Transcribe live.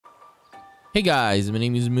Hey guys, my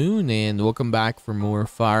name is Moon and welcome back for more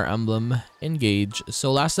Fire Emblem Engage.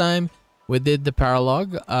 So last time we did the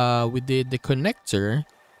paralog, we did the connector,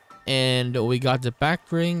 and we got the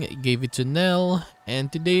pack ring, gave it to Nell,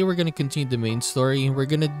 and today we're gonna continue the main story. We're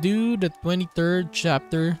gonna do the 23rd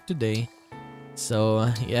chapter today.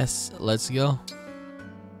 So yes, let's go.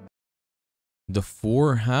 The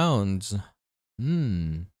Four Hounds.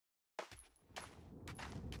 Over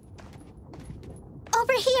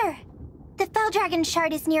here! The Fell Dragon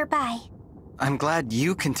shard is nearby. I'm glad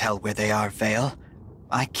you can tell where they are, Vale.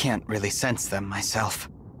 I can't really sense them myself.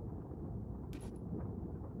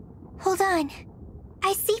 Hold on.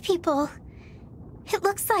 I see people. It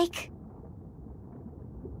looks like...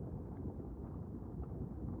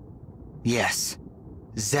 Yes.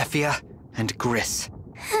 Zephia and Griss.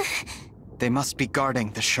 They must be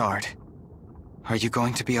guarding the shard. Are you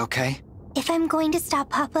going to be okay? If I'm going to stop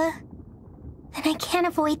Papa, then I can't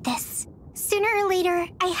avoid this. Sooner or later,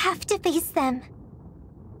 I have to face them.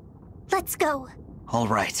 Let's go. All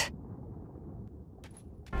right.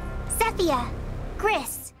 Zephia,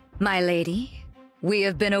 Griss. My lady, we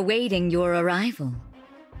have been awaiting your arrival.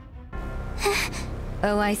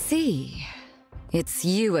 Oh, I see. It's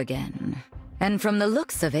you again. And from the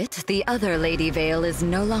looks of it, the other Lady Vale is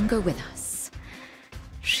no longer with us.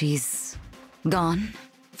 She's gone?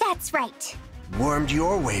 That's right. Wormed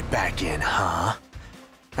your way back in, huh?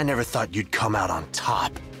 I never thought you'd come out on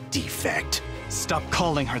top, defect. Stop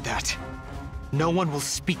calling her that. No one will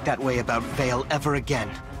speak that way about Vale ever again.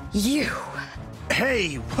 You!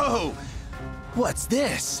 Hey, whoa! What's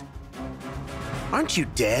this? Aren't you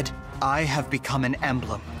dead? I have become an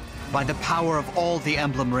emblem by the power of all the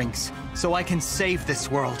emblem rings, so I can save this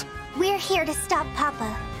world. We're here to stop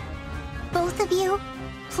Papa. Both of you,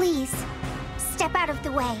 please, step out of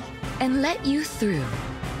the way. And let you through?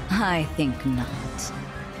 I think not.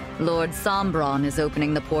 Lord Sombron is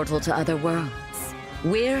opening the portal to other worlds.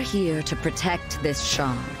 We're here to protect this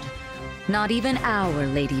shard. Not even our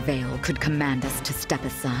Lady Vale could command us to step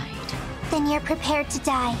aside. Then you're prepared to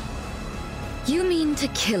die. You mean to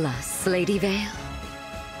kill us, Lady Vale?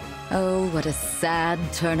 Oh, what a sad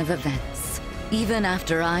turn of events. Even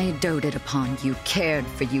after I doted upon you, cared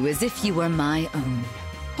for you as if you were my own.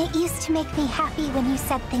 It used to make me happy when you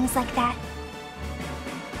said things like that.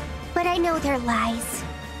 But I know they're lies.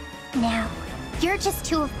 Now, you're just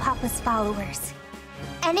two of Papa's followers.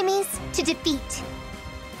 Enemies to defeat.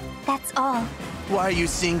 That's all. Why are you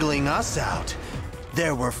singling us out?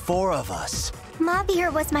 There were 4 of us.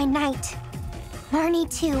 Mavir was my knight. Marnie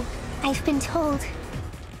too, I've been told.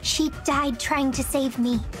 She died trying to save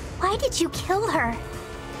me. Why did you kill her?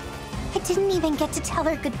 I didn't even get to tell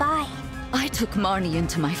her goodbye. I took Marnie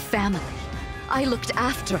into my family. I looked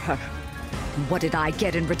after her. What did I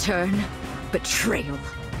get in return? Betrayal.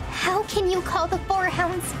 How can you call the Four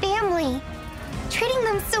Hounds family? Treating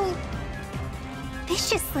them so...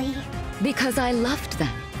 viciously. Because I loved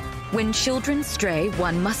them. When children stray,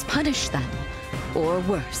 one must punish them. Or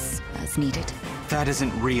worse, as needed. That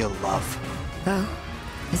isn't real love. Oh,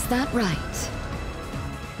 is that right?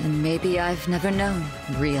 And maybe I've never known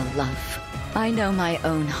real love. I know my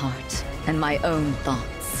own heart and my own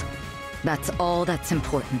thoughts. That's all that's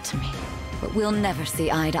important to me. But we'll never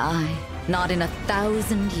see eye to eye. Not in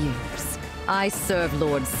 1,000 years. I serve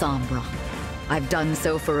Lord Sombron. I've done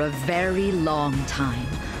so for a very long time,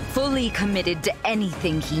 fully committed to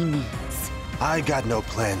anything he needs. I got no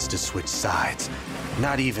plans to switch sides.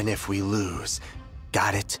 Not even if we lose.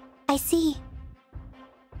 Got it? I see.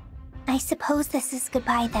 I suppose this is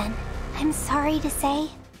goodbye then. I'm sorry to say.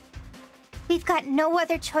 We've got no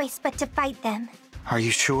other choice but to fight them. Are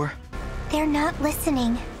you sure? They're not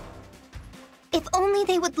listening. If only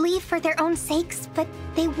they would leave for their own sakes, but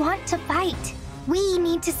they want to fight. We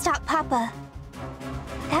need to stop Papa.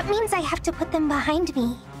 That means I have to put them behind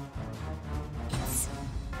me. It's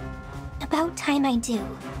about time I do.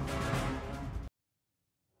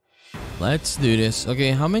 Let's do this.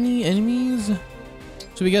 Okay, how many enemies?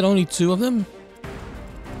 So we got only 2 of them?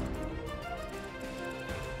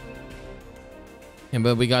 Yeah,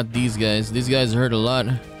 but we got these guys. These guys hurt a lot.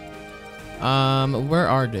 Where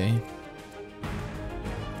are they?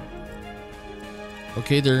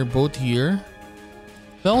 Okay, they're both here.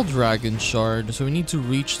 Fell Dragon Shard, so we need to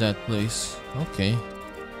reach that place. Okay.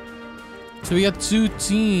 So we got 2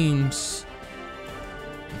 teams.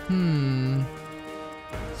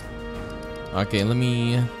 Okay, let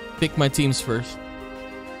me pick my teams first.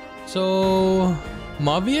 So,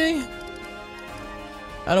 Mavier?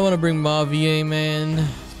 I don't want to bring Mavier, man.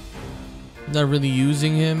 Not really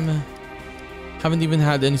using him. Haven't even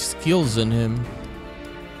had any skills in him.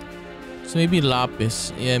 So maybe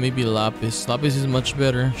Lapis. Yeah, maybe Lapis. Lapis is much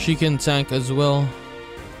better. She can tank as well.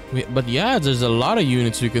 But yeah, there's a lot of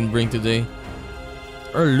units we can bring today.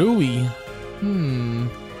 Or Louis.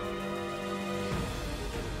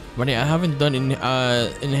 But yeah, I haven't done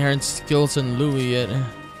inherent skills on Louis yet.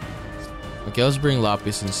 Okay, let's bring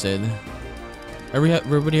Lapis instead.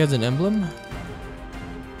 Everybody has an emblem?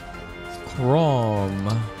 Chrome.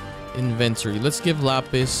 Inventory. Let's give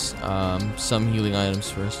Lapis some healing items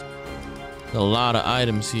first. A lot of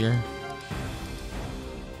items here.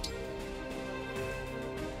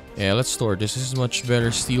 Yeah, let's store this. This is much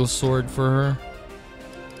better. Steel sword for her.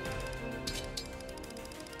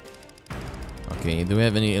 Okay, do we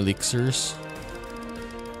have any elixirs?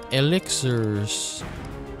 Elixirs.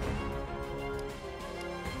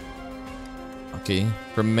 Okay,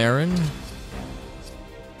 from Marin.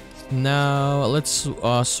 Now let's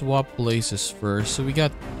swap places first. So we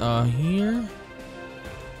got here.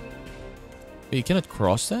 Wait, you cannot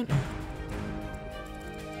cross that?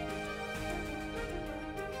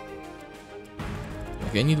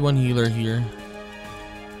 Okay, I need one healer here.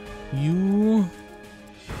 You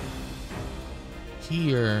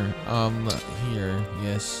here. Here,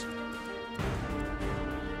 yes.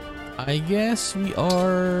 I guess we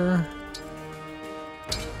are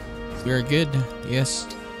good, yes.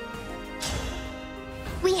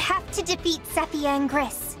 We have to defeat Zephia and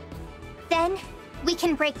Griss. Then we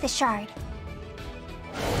can break the shard.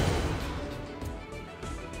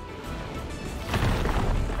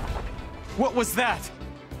 What was that?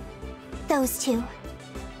 Those two.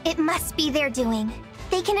 It must be their doing.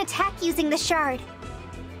 They can attack using the shard.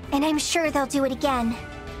 And I'm sure they'll do it again.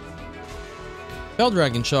 Bell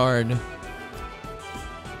Dragon Shard.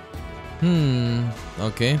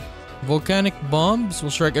 Okay. Volcanic bombs will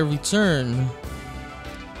strike every turn.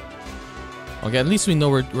 Okay, at least we know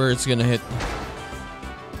where it's gonna hit.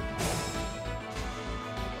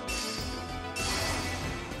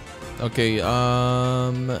 Okay,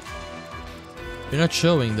 you're not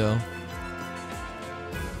showing though.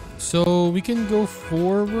 So we can go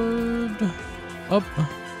forward. Up.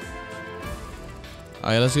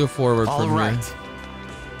 Alright, let's go forward from here.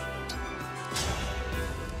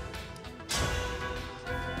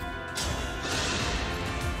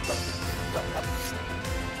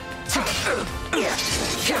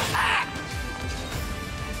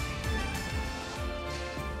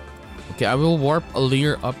 Okay, I will warp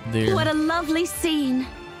Alear up there. What a lovely scene.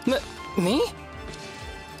 Me?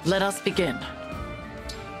 Let us begin.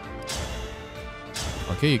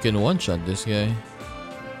 Okay, you can one-shot this guy.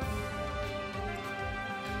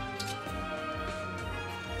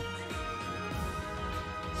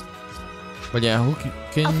 But yeah, who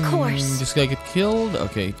can Of course. this guy get killed?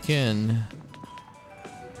 Okay, it can.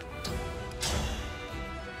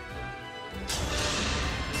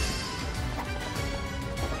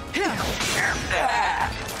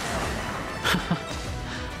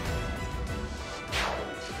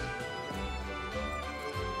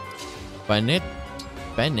 Bennett.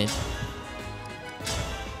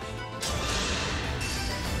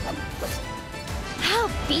 I'll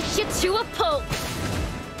beat you to a pulp.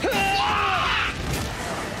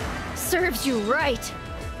 Serves you right.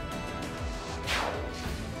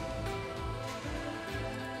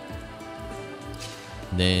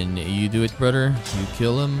 Then you do it, brother. You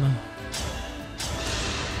kill him.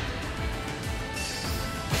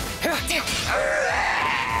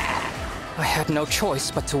 I had no choice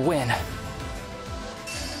but to win.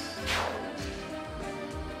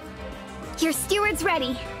 Your steward's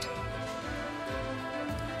ready.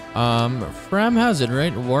 Fram has it,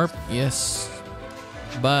 right? Warp, yes.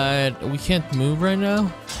 But we can't move right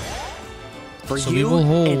now. For so you, we will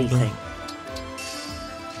hold. anything.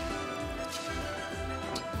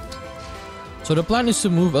 So the plan is to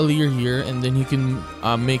move Alear here and then he can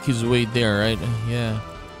make his way there, right? Yeah.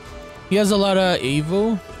 He has a lot of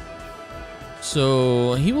Evo.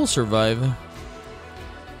 So he will survive.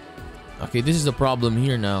 Okay, this is the problem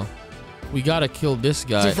here now. We gotta kill this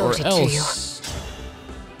guy Devoted or else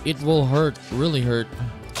it will hurt, really hurt.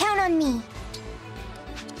 Count on me.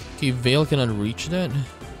 Okay, Vale cannot reach that.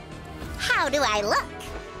 How do I look?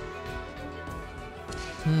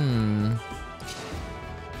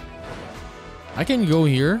 I can go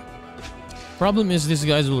here. Problem is these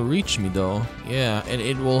guys will reach me though. Yeah, and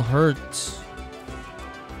it will hurt.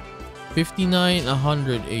 59,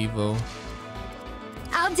 100 Evo.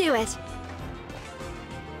 I'll do it.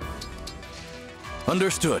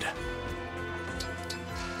 Understood.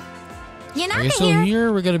 You're not Okay, so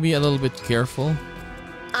here we're gonna be a little bit careful.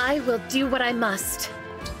 I will do what I must.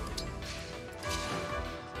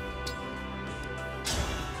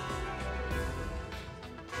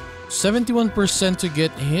 71% to get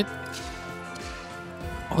hit.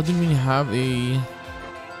 Oh, didn't we have a...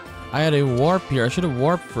 I had a warp here. I should have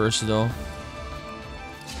warped first though.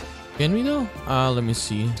 Can we though? Let me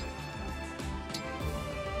see.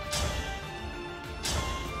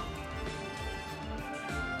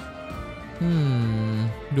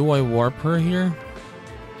 Do I warp her here?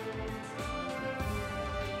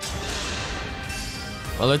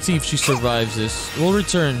 Well, let's see if she survives this. We'll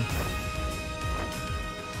return.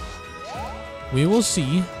 We will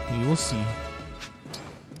see. We will see.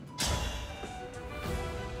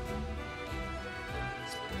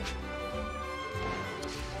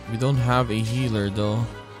 We don't have a healer though.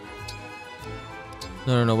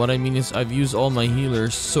 No. What I mean is I've used all my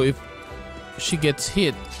healers. So if she gets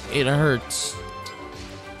hit, it hurts.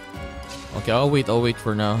 Okay, I'll wait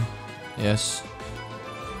for now. Yes.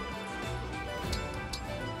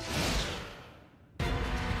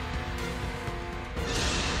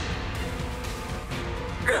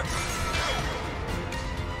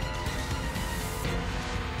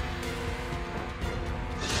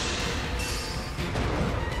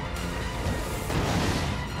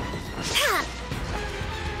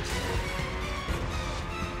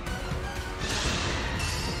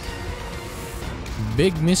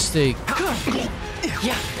 Big mistake.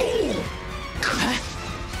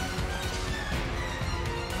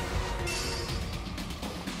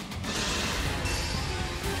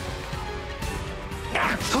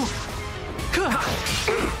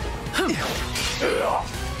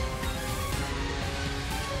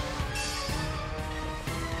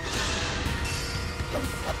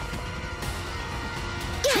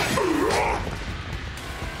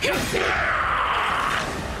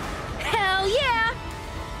 Hell yeah!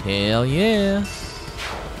 Hell yeah.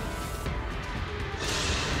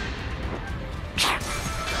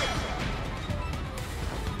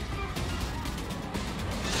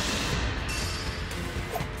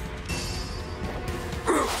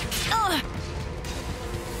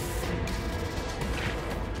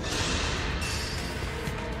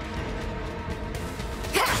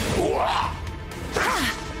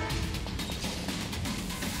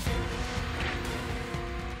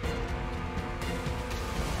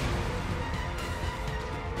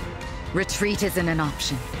 Retreat isn't an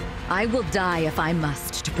option. I will die if I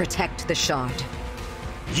must to protect the shard.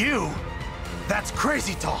 You? That's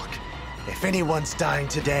crazy talk. If anyone's dying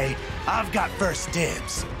today, I've got first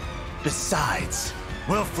dibs. Besides,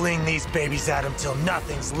 we'll fling these babies at him till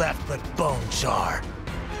nothing's left but bone char.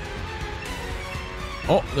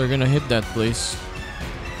 Oh, they're gonna hit that place.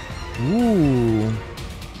 Ooh.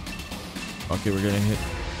 Okay, we're gonna hit.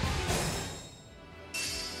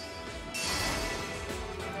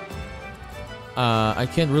 I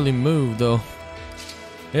can't really move though.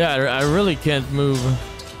 Yeah, I really can't move.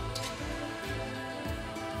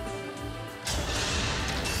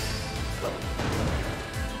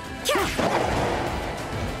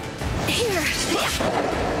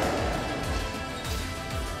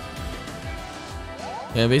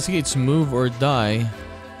 Yeah, basically it's move or die.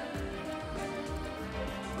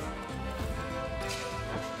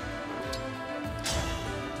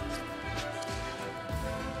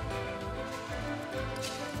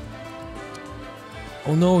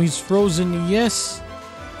 Oh no, he's frozen, yes!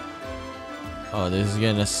 Oh, this is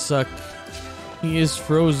gonna suck. He is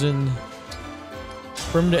frozen.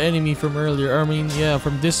 From the enemy from earlier. I mean, yeah,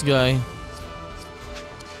 from this guy.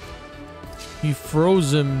 He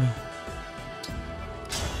froze him.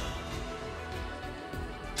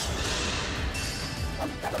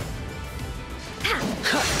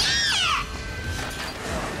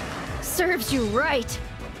 Serves you right.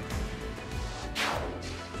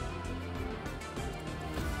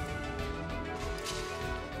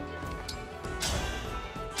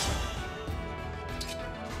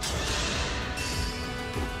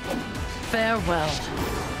 Farewell.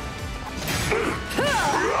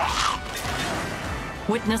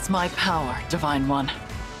 Witness my power, Divine One.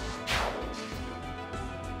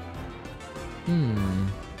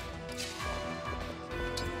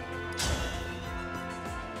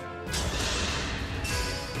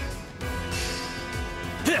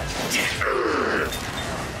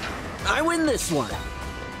 I win this one.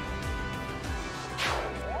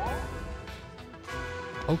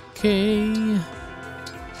 Okay.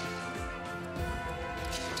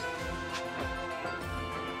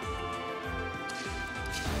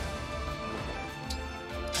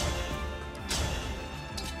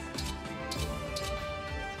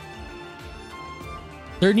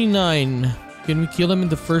 $39. Can we kill him in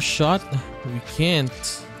the first shot? We can't.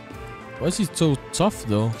 Why is he so tough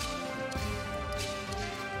though?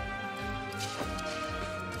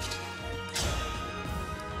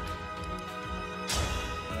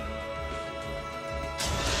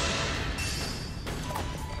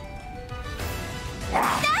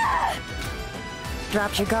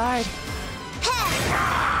 dropped your guard.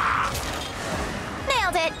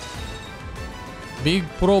 Nailed it! Big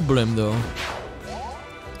problem though.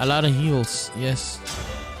 A lot of heals, yes.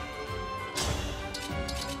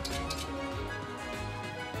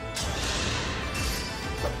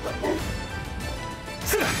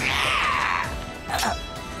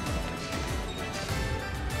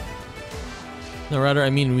 No, rather, I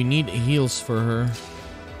mean, we need heals for her.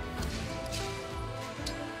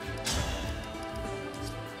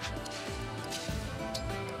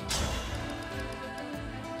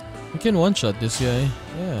 We can one-shot this guy.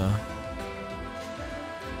 Yeah.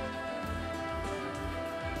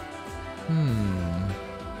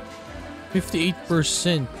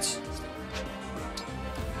 58%.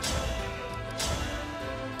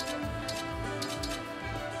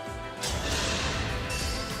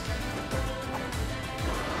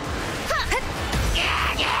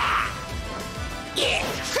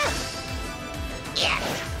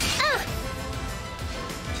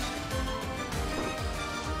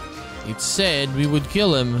 It said we would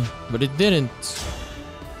kill him, but it didn't.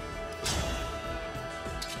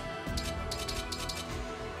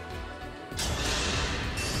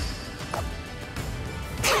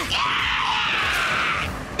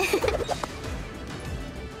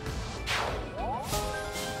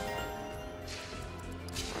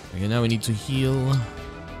 Okay, now we need to heal.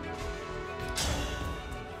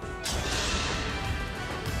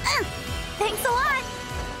 Thanks a lot!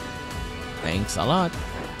 Thanks a lot.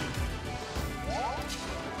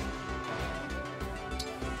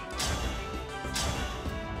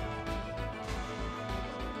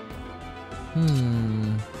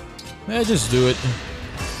 Yeah, just do it.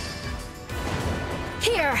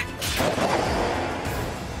 Here!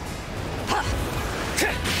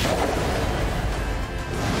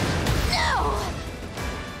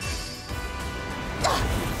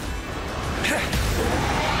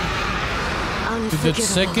 That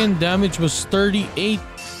second damage was 38.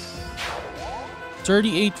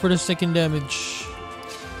 38 for the second damage.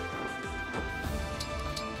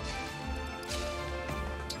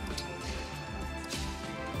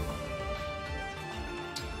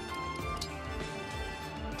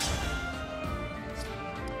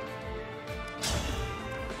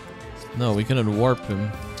 No, we cannot warp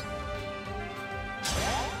him.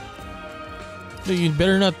 Dude, you'd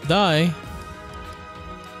better not die.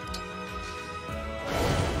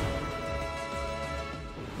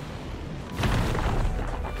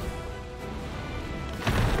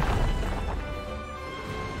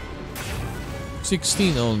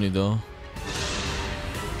 $16 only though.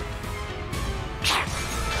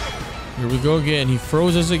 Here we go again. He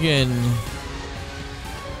froze us again.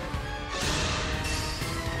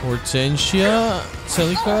 Hortensia,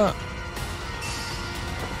 Celica.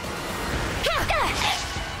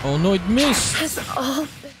 Oh no, it missed. It's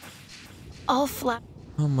all flat.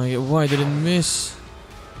 Oh my god, why did it miss?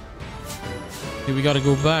 Okay, we gotta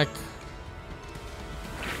go back.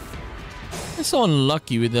 I'm so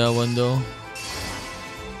unlucky with that one though.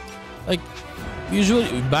 Like,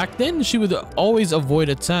 usually back then she would always avoid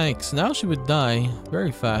attacks. Now she would die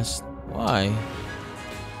very fast. Why?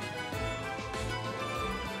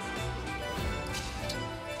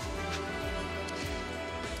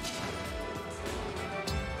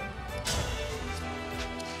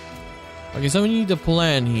 Okay, so we need a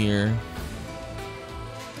plan here.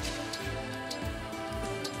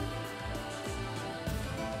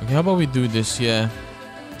 Okay, how about we do this? Yeah.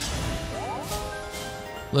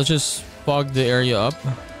 Let's just fog the area up.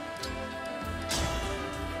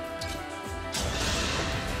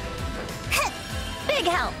 Big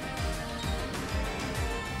help!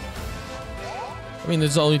 I mean,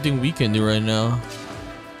 that's the only thing we can do right now.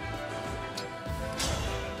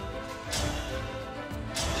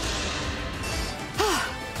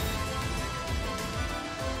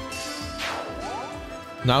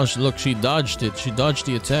 Now, look, she dodged it. She dodged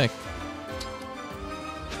the attack.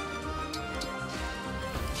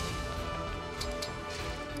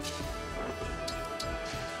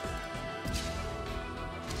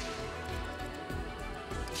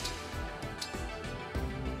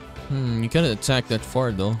 You can't attack that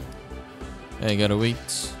far, though. I gotta wait.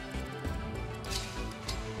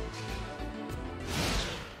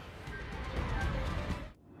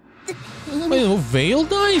 Wait, no Veil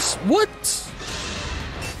dice? What?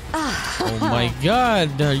 Oh my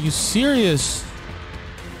god, are you serious?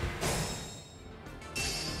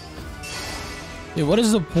 Yeah, what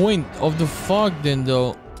is the point of the fog then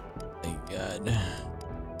though? Oh my god.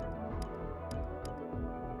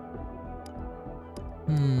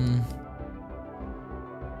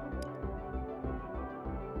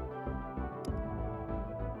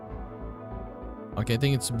 Okay, I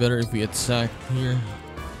think it's better if we attack here.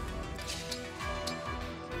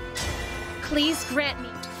 Please grant me.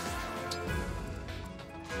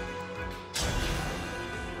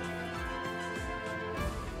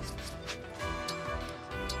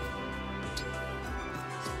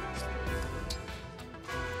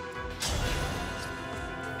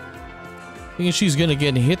 I think she's gonna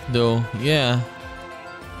get hit though. Yeah.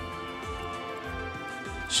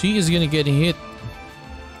 She is gonna get hit.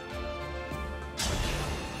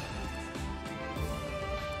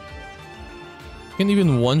 Can't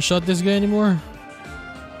even one-shot this guy anymore.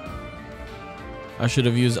 I should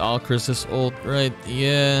have used Alcris's ult, right?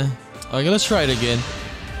 Yeah. Okay, let's try it again.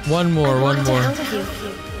 One more.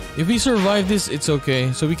 If we survive this, it's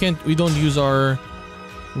okay. So we don't use our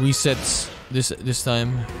resets this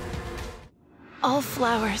time. All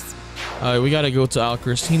flowers. Alright, we gotta go to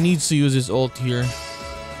Alcris. He needs to use his ult here.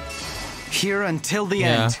 Here until the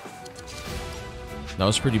end. That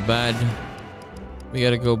was pretty bad. We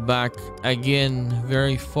gotta go back again,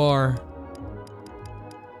 very far.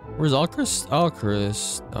 Where's Alcris?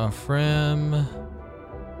 Alcris. Frem.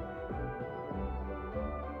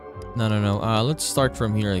 No. Let's start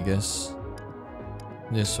from here, I guess.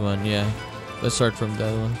 This one, yeah. Let's start from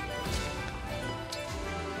that one.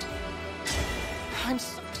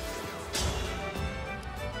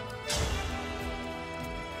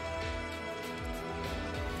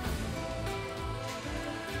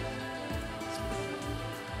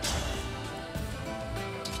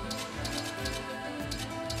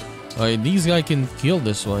 Alright, these guys can kill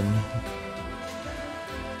this one.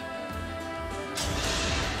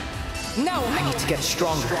 Now I need to get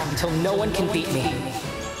stronger until no one can beat me.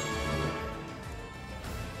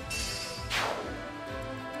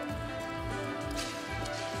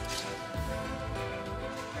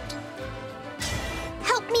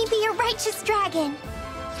 Help me be a righteous dragon.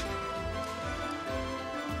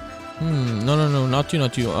 No, not you.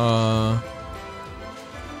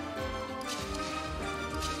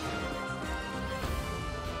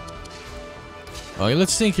 Okay,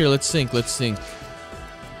 let's think here. Let's think.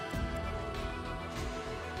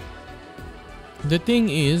 The thing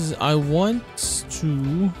is, I want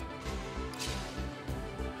to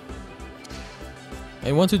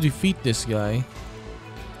defeat this guy.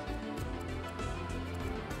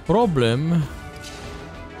 Problem.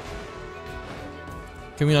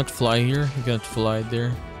 Can we not fly here? We cannot fly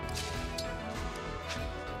there.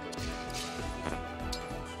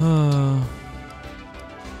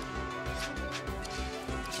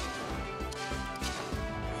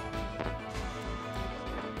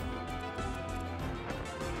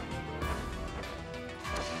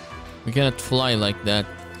 We cannot fly like that.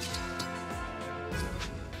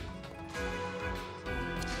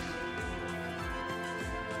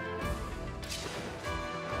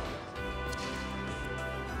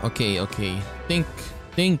 Okay.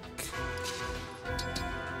 Think.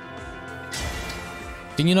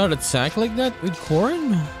 Can you not attack like that with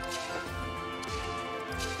Corrin?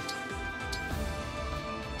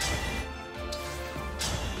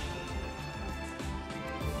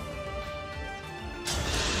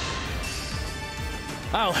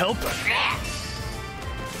 I'll help.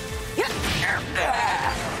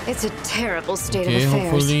 It's a terrible state Okay, of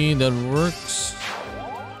affairs. hopefully that works.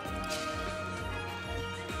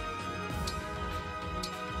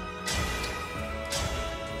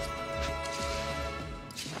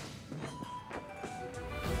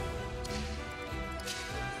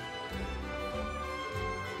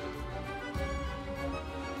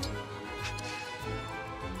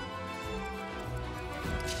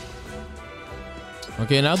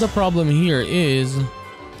 Okay, now the problem here is...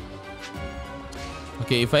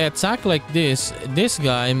 Okay, if I attack like this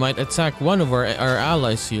guy might attack one of our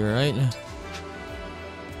allies here, right?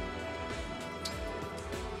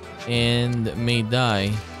 And may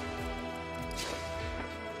die.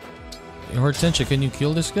 Hortensia, can you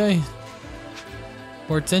kill this guy?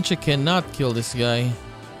 Hortensia cannot kill this guy.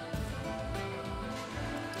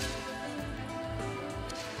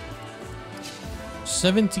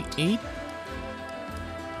 $78?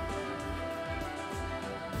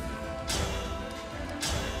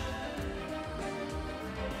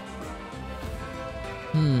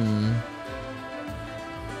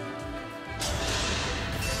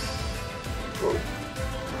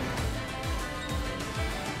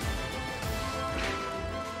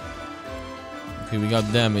 Okay, we got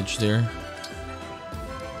damage there.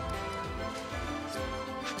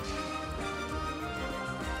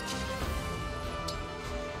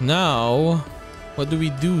 Now, what do we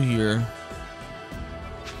do here?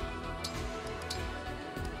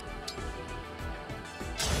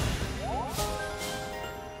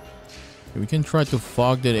 We We can try to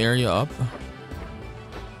fog that area up.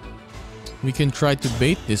 We can try to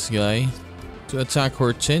bait this guy to attack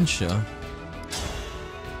Hortensia.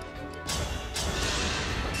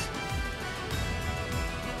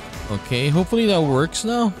 Okay, hopefully that works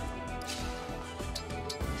now.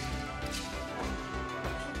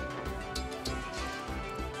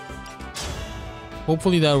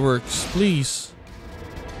 Hopefully that works, please.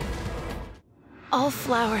 All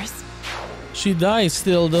flowers. She dies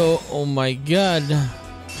still though. Oh my god.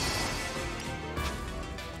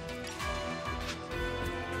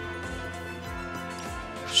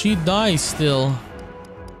 She dies still.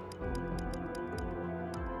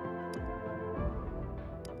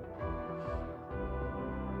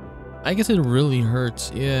 I guess it really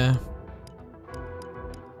hurts, yeah.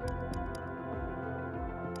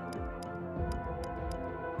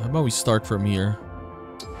 How about we start from here?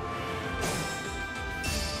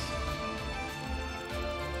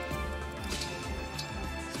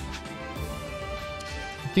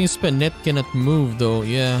 I think Spinette cannot move though,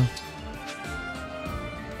 yeah.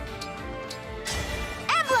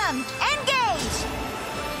 Emblem Engage!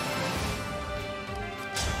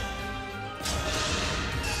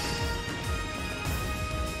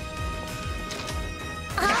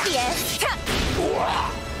 Obvious!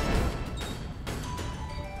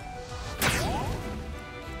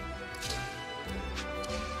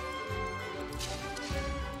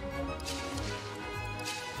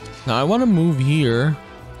 Now I want to move here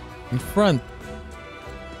in front.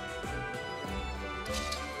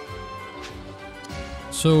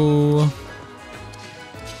 So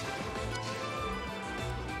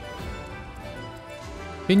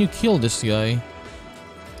can you kill this guy?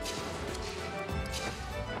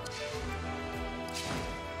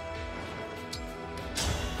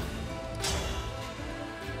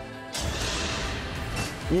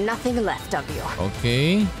 Nothing left of you.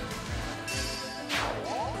 Okay.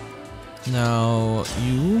 Now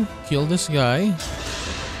you kill this guy.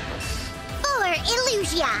 Fuller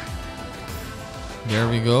Illusia! There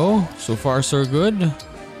we go. So far so good.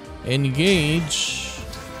 Engage.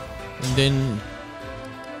 And then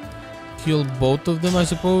kill both of them, I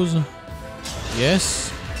suppose.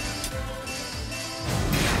 Yes.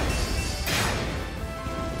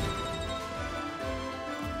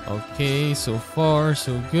 Okay, so far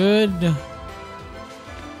so good.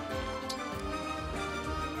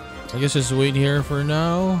 I guess just wait here for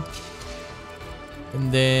now. And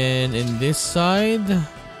then in this side.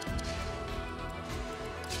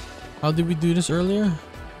 How did we do this earlier?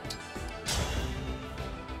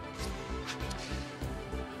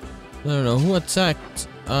 I don't know. Who attacked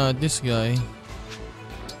this guy?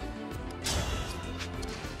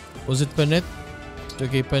 Was it Panette?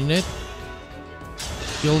 Okay, Panette.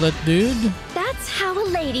 Kill that dude. That's how a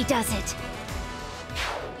lady does it.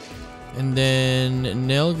 And then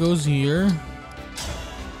Nell goes here.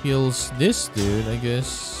 Kills this dude, I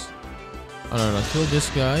guess. I don't know. Kill this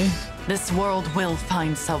guy. This world will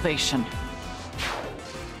find salvation.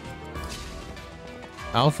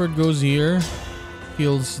 Alfred goes here.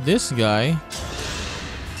 Kills this guy.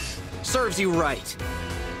 Serves you right.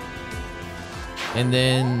 And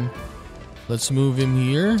then let's move him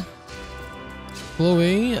here.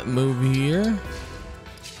 Chloe, move here.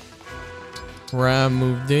 Ram,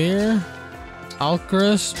 move there.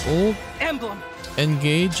 Alcrest, oh. Emblem.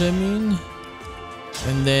 Engage, I mean.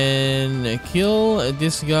 And then kill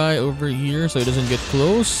this guy over here so he doesn't get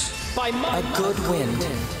close. By a good wind.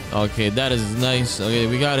 Okay, that is nice. Okay,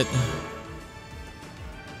 we got it.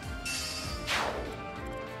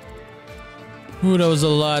 Ooh, that was a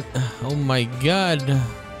lot. Oh my god.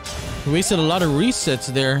 We wasted a lot of resets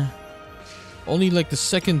there. Only like the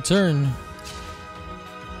second turn.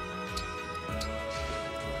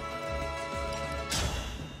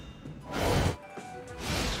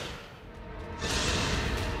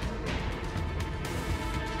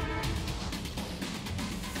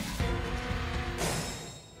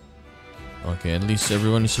 Okay, at least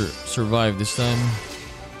everyone survived this time.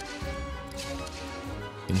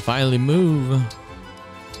 Can finally move.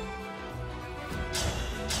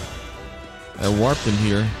 I warped him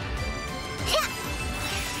here.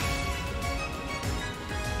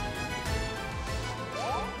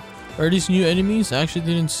 Are these new enemies? I actually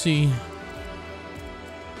didn't see.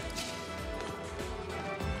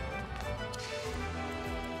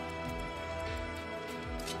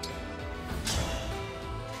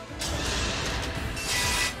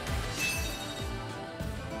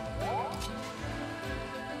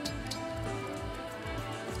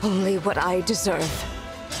 Only what I deserve.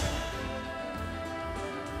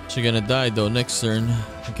 She's gonna die though next turn.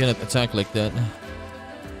 I cannot attack like that.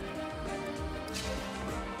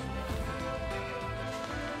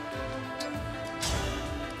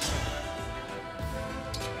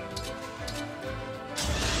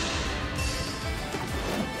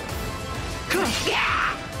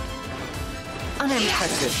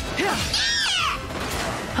 Unimpressive.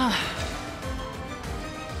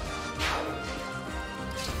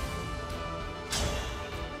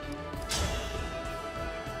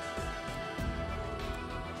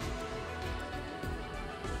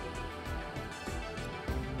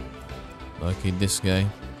 Okay, this guy.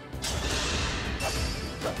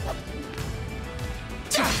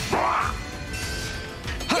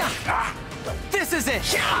 This is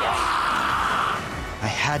it! I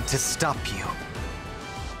had to stop you.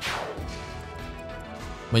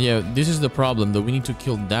 But yeah, this is the problem though. We need to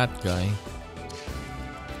kill that guy.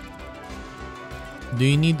 Do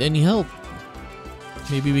you need any help?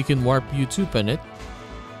 Maybe we can warp you too, Penet.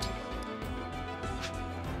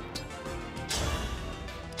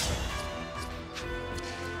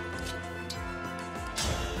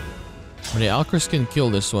 But the Alcris can kill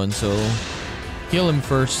this one, so kill him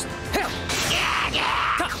first.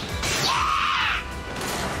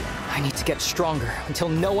 I need to get stronger until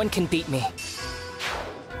no one can beat me.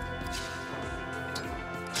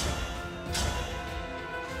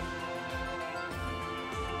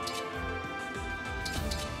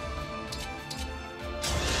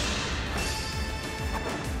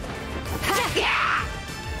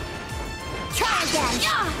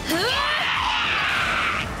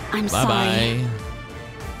 I'm Bye sorry.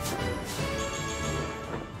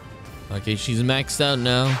 bye. Okay, she's maxed out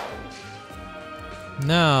now.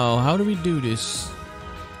 Now, how do we do this?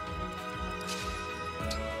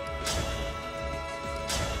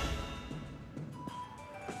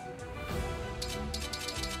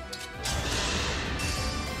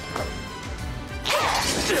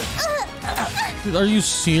 Dude, are you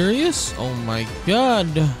serious? Oh my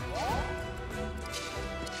god.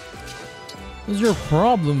 What's your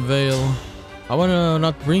problem, Vale? I wanna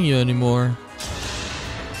not bring you anymore.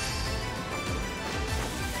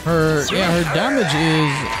 Her damage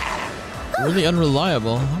is really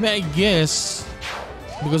unreliable. I mean, I guess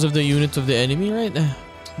because of the units of the enemy, right?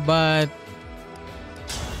 But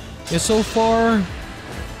yeah, so far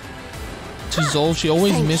she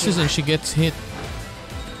always misses and she gets hit.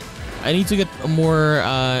 I need to get more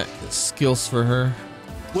skills for her.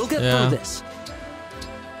 We'll get through this.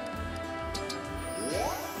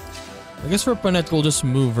 I guess for Panet, we'll just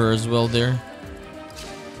move her as well there.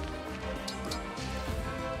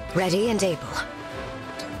 Ready and able.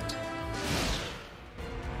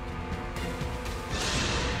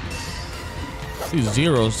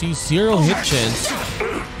 See, zero hit chance.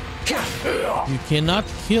 You cannot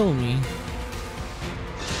kill me.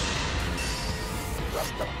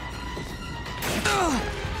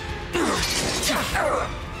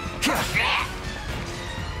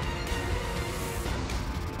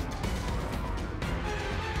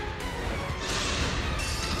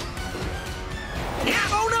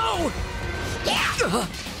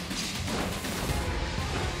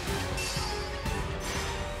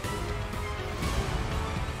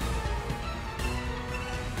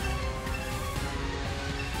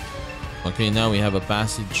 Okay, now we have a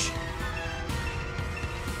passage.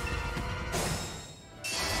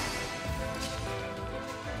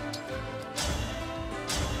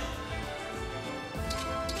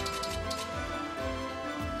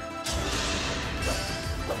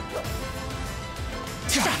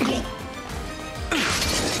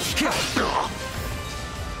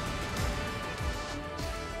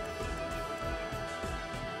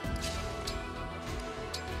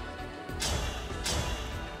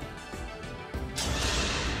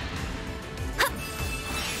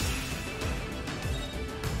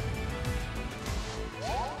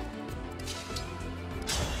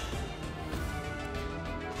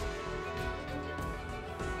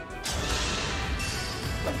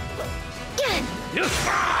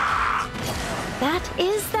 That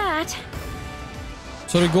is that.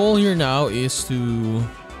 So the goal here now is to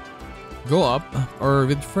go up, or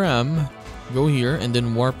with Fram, go here and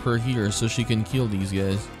then warp her here so she can kill these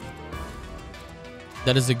guys.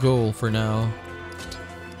 That is the goal for now.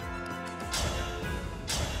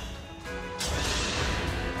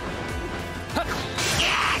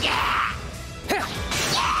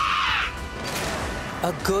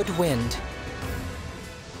 A good wind.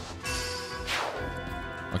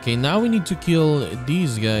 Okay, now we need to kill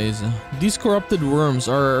these guys. These corrupted worms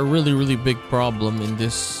are a really big problem in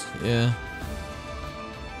this. Yeah.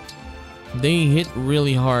 They hit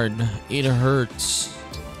really hard. It hurts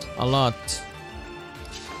a lot.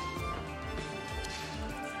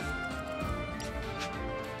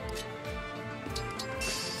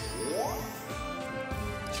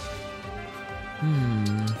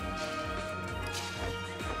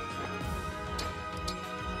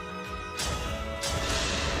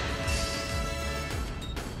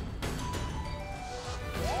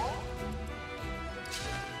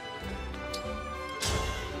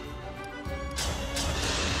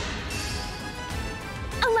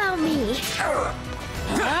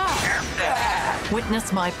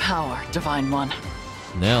 Witness my power, Divine One.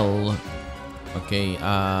 Nell. Okay,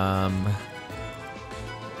 I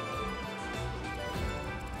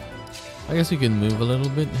guess we can move a little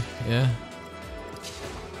bit. Yeah.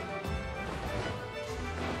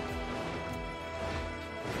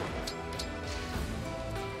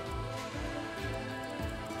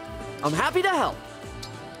 I'm happy to help.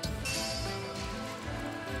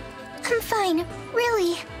 I'm fine,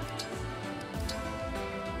 really.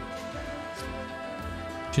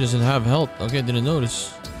 She doesn't have health. Okay, I didn't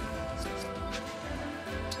notice.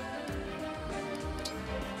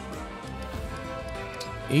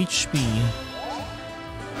 HP.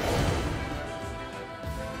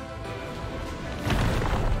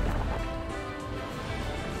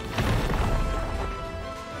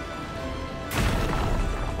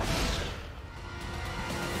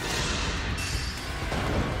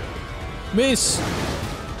 Miss.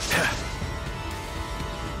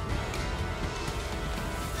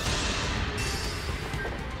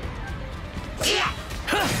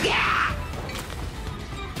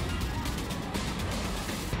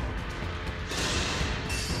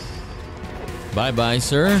 Bye-bye,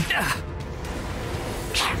 sir.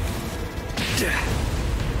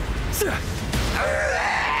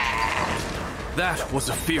 That was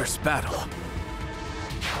a fierce battle.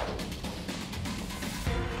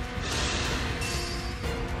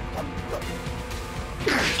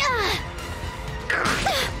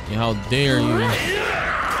 How dare you?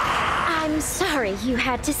 I'm sorry you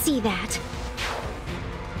had to see that.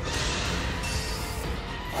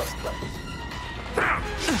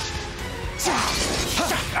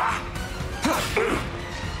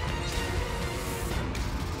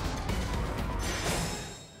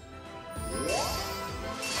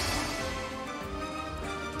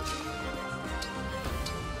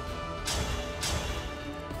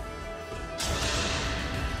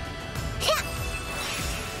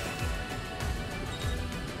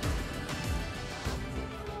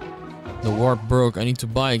 The warp broke. I need to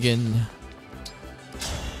buy again.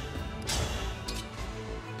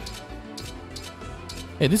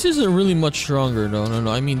 Hey, this isn't really much stronger. No.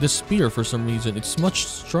 I mean, the spear, for some reason, it's much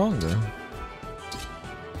stronger.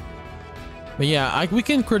 But yeah, we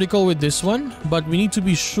can critical with this one, but we need to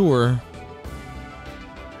be sure.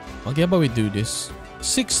 Okay, how about we do this?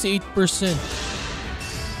 68%.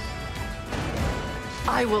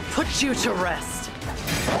 I will put you to rest.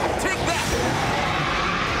 Take that!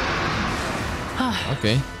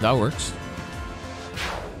 Okay, that works.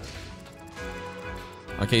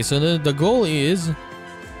 Okay, so the goal is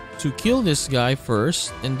to kill this guy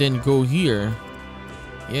first and then go here.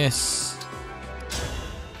 Yes.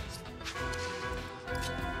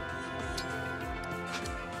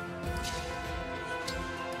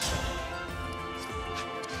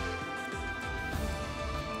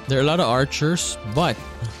 There are a lot of archers, but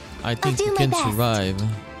I think we can survive.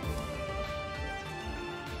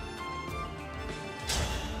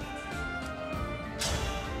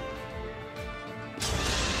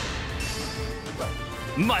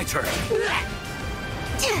 My turn.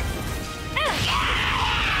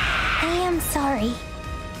 I am sorry.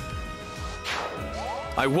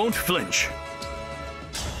 I won't flinch.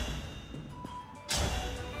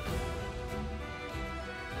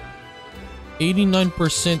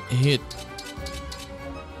 %89% hit.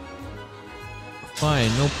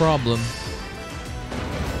 Fine, no problem.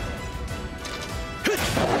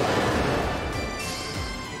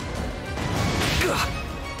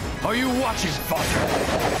 Are you watching, Father?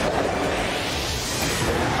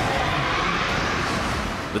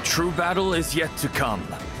 The true battle is yet to come.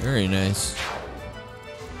 Very nice.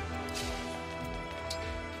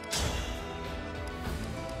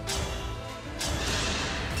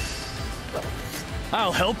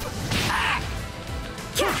 I'll help.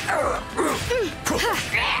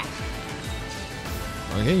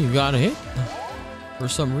 Okay, you got a hit. For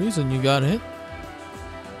some reason, you got a hit.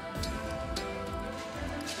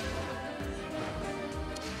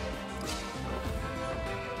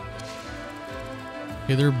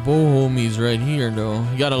 Okay, they're bow homies right here, though.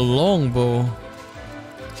 You got a long bow.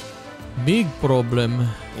 Big problem.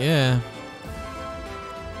 Yeah.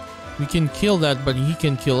 We can kill that, but he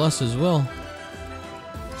can kill us as well.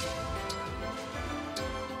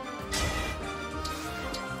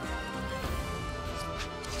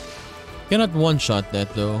 Cannot one-shot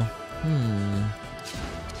that, though.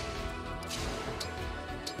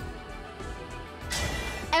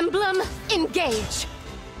 Emblem Engage.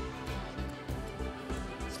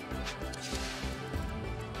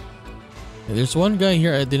 There's one guy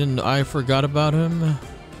here I forgot about him.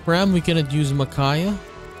 Ram, we cannot use Makaya.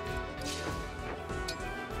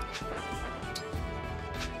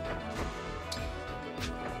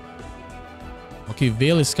 Okay,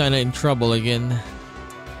 Vale is kind of in trouble again.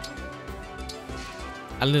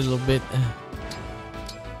 A little bit.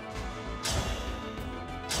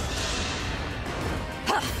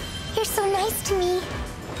 You're so nice to me.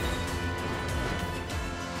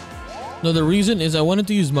 No, the reason is I wanted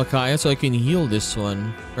to use Makaya so I can heal this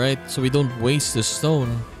one, right? So we don't waste the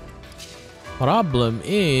stone. Problem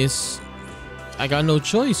is, I got no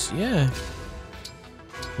choice. Yeah.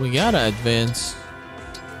 We gotta advance.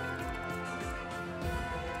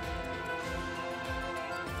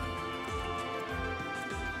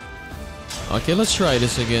 Okay, let's try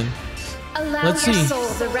this again. Allow Let's your see soul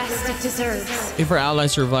the rest it deserves. if our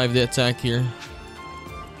allies survive the attack here.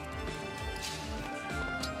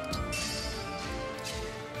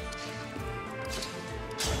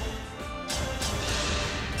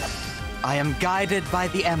 I am guided by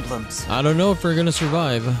the emblems. I don't know if we're gonna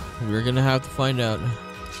survive. We're gonna have to find out.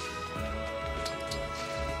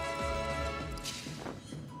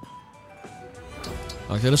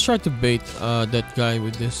 Okay, let's try to bait that guy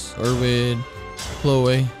with this, or with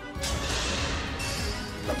Chloe.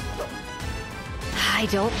 I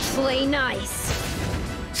don't play nice.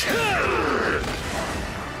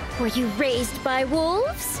 Were you raised by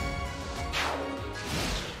wolves?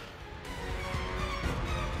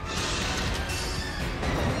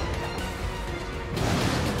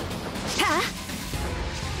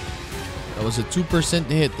 That was a 2%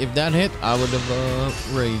 hit. If that hit, I would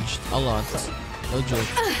have raged a lot. No joke.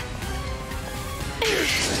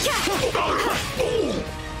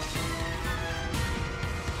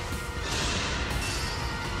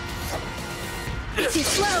 Too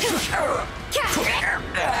slow.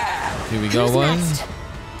 Here we go, one.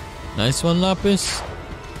 Nice one, Lapis.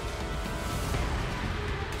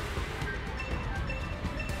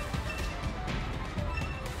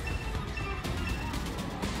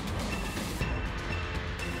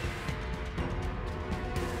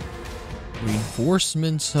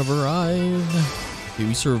 Reinforcements have arrived. Okay,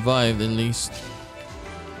 we survived at least.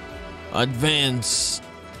 Advance.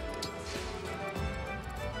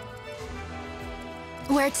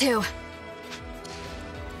 Where to?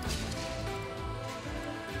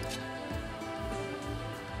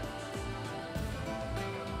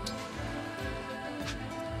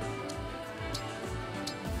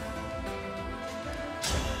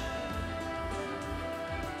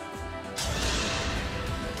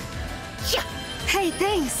 Hey,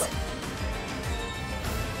 thanks.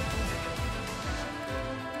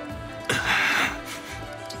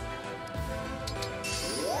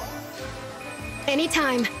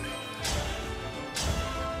 Anytime.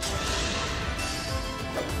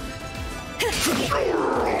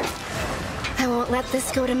 I won't let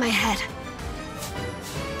this go to my head.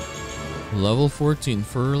 Level 14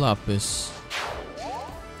 for Lapis.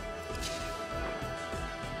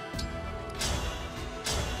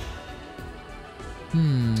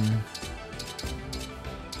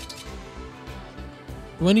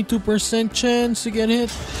 22% chance to get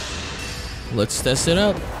hit. Let's test it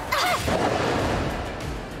out.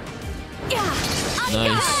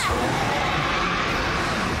 Nice.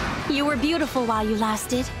 You were beautiful while you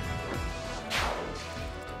lasted.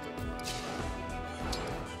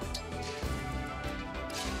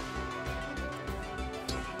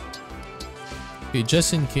 Okay,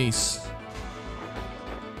 just in case.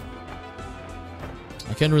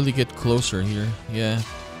 I can't really get closer here. Yeah.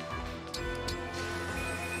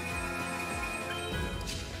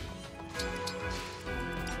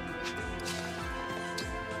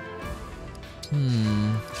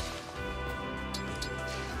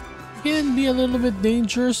 Can be a little bit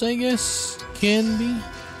dangerous, I guess. Can be.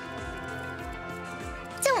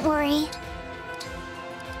 Don't worry.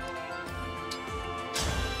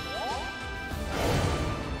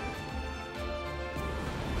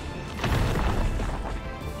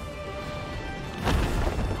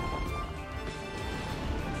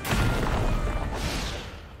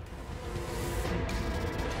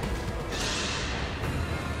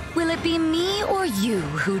 Will it be me or you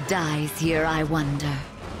who dies here, I wonder?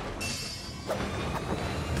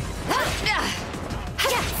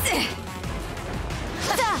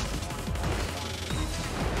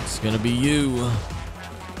 It's gonna be you.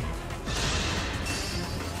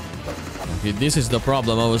 Okay, this is the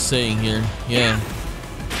problem I was saying here. Yeah.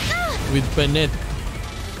 With Penet.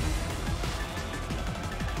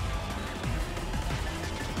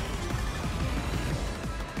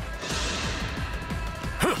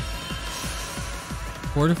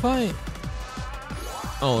 Fortify.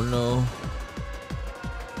 Oh no.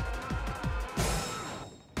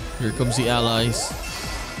 Here comes the allies.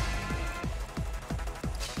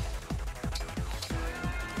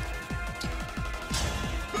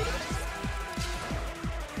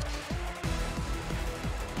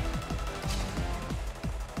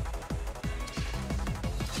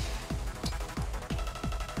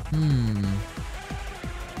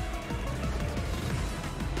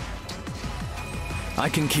 I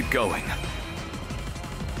can keep going.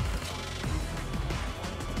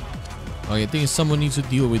 Okay, I think someone needs to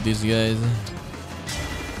deal with these guys.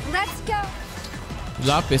 Let's go.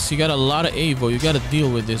 Lapis, you got a lot of Avo. You gotta deal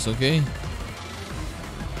with this, okay?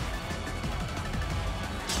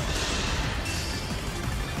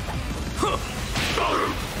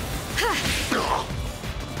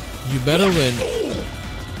 You better win.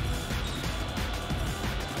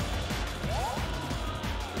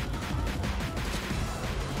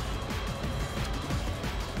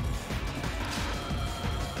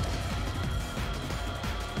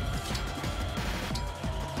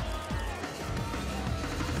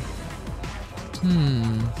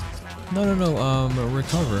 No,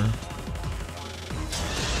 recover.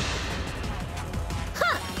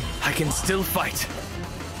 I can still fight.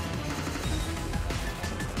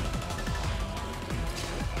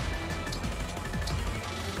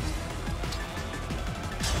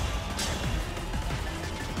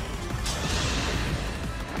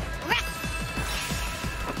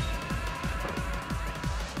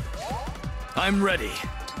 I'm ready.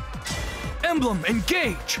 Emblem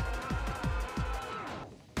Engage!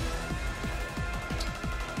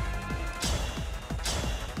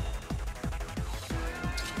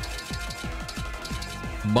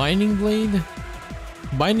 Binding Blade?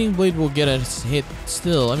 Binding Blade will get us hit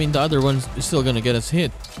still. I mean, the other one's still gonna get us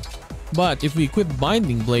hit. But if we equip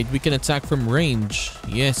Binding Blade, we can attack from range.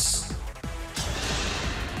 Yes.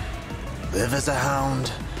 Live as a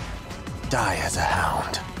hound, die as a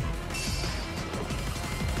hound.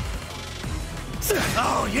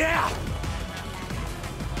 Oh, yeah!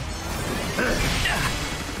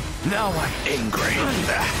 Now I'm angry.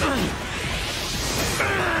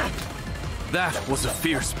 That was a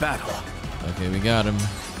fierce battle. Okay, we got him.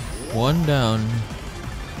 One down.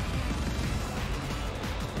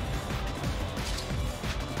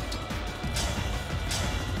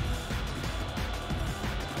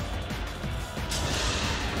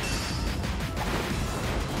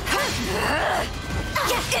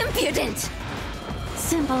 Get impudent!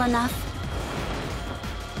 Simple enough.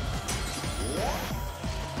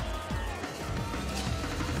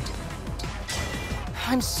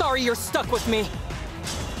 I'm sorry you're stuck with me.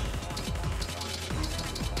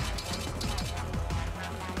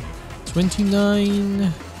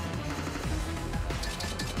 $29.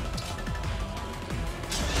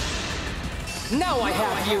 Now I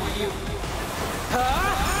have you.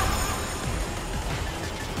 Huh?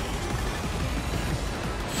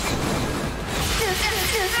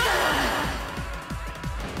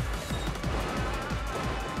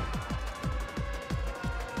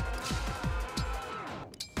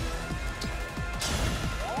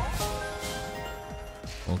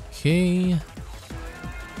 Okay.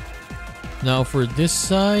 Now for this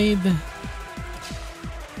side.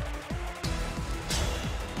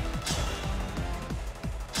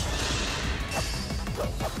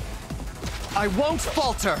 I won't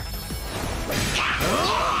falter.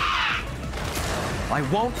 I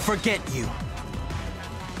won't forget you.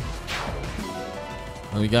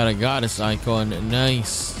 Oh, we got a goddess icon.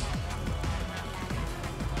 Nice.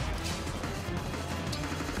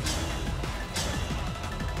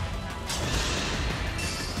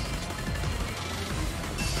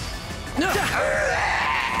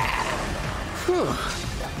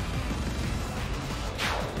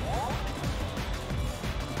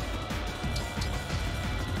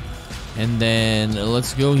 And then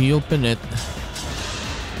let's go heal Pinette.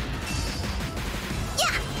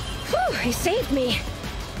 Yeah! Whew, he saved me.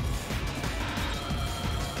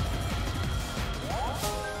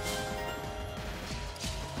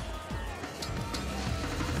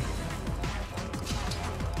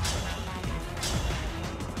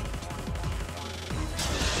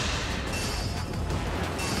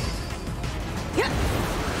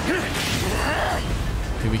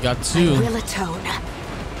 Okay, we got two. I will atone.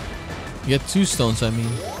 You get 2 stones, I mean.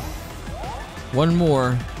 One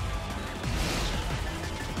more.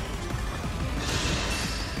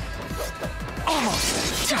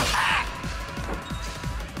 Almost.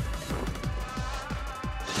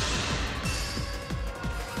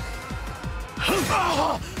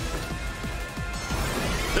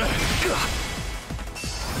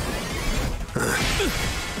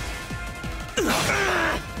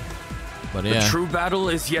 But yeah, the true battle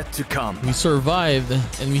is yet to come. We survived,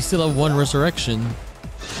 and we still have 1 resurrection.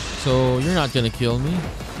 So you're not gonna kill me.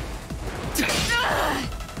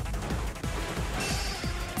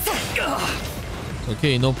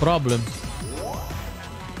 Okay, no problem.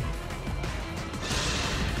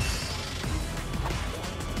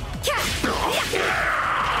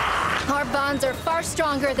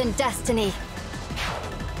 stronger than destiny.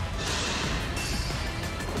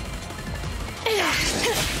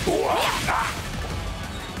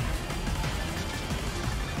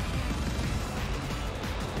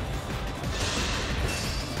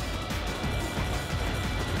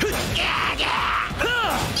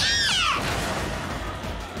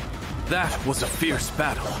 That was a fierce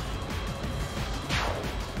battle.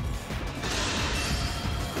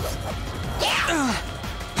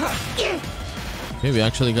 Okay, we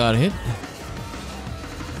actually got hit.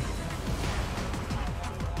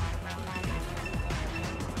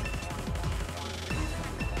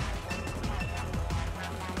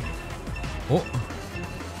 Oh.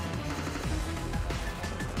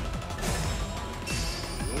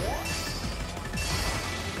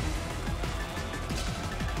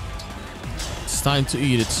 It's time to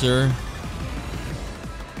eat it, sir.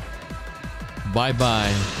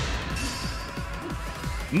 Bye-bye.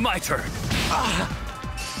 My turn.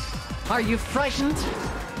 Are you frightened?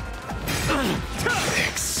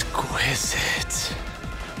 Exquisite.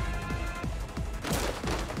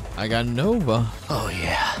 I got Nova. Oh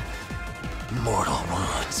yeah. Mortal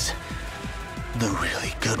wounds. The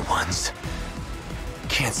really good ones.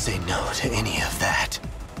 Can't say no to any of that.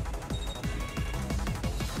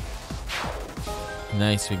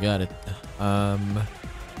 Nice, we got it.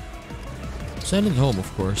 Send it home,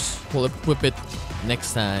 of course. We'll equip it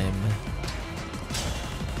next time.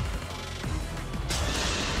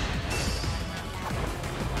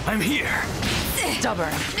 I'm here.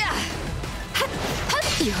 Stubborn.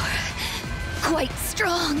 You're quite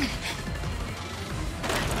strong.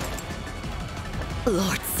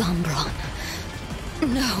 Lord Sombron.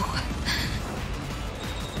 No.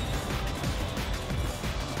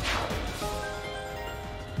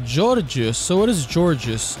 Georgius. So what is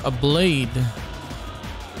Georgius? A blade.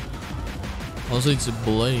 Also, it's a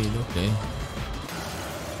blade. Okay.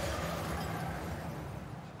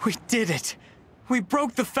 We did it! We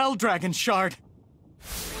broke the Fell Dragon shard!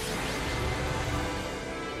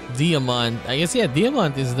 Diamant. I guess, yeah,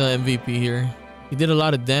 Diamant is the MVP here. He did a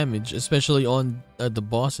lot of damage, especially on the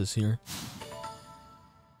bosses here.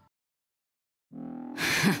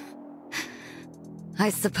 I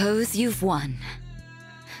suppose you've won.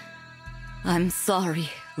 I'm sorry,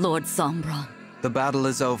 Lord Sombron. The battle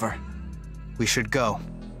is over. We should go.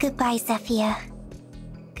 Goodbye, Zephia.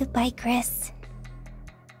 Goodbye, Griss.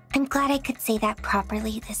 I'm glad I could say that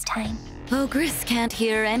properly this time. Oh, Griss can't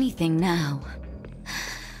hear anything now.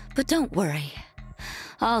 But don't worry.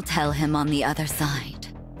 I'll tell him on the other side.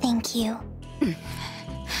 Thank you.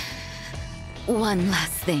 One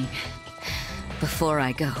last thing. Before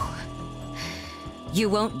I go. You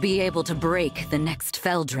won't be able to break the next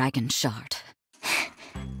Fell Dragon shard.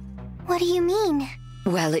 What do you mean?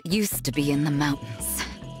 Well, it used to be in the mountains.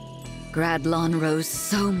 Gradlon rose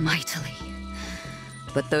so mightily.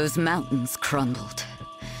 But those mountains crumbled.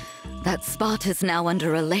 That spot is now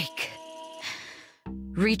under a lake.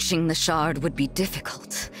 Reaching the shard would be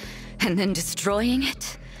difficult, and then destroying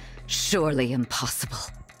it? Surely impossible.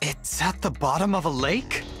 It's at the bottom of a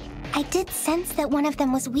lake? I did sense that one of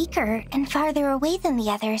them was weaker and farther away than the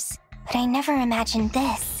others, but I never imagined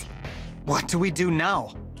this. What do we do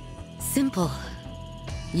now? Simple.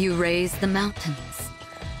 You raise the mountains,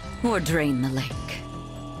 or drain the lake.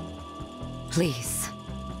 Please,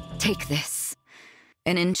 take this.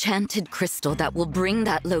 An enchanted crystal that will bring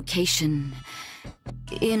that location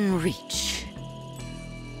in reach.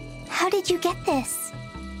 How did you get this?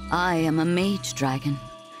 I am a mage dragon.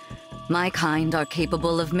 My kind are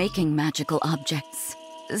capable of making magical objects.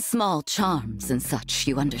 Small charms and such,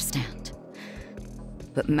 you understand.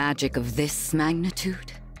 But magic of this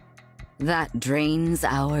magnitude? That drains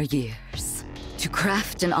our years. To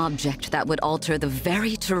craft an object that would alter the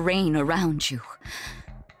very terrain around you,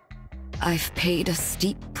 I've paid a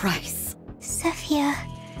steep price. Zephia,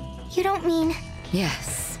 you don't mean...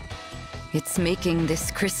 Yes. It's making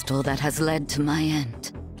this crystal that has led to my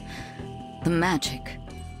end. The magic,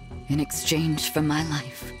 in exchange for my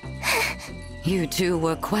life. You two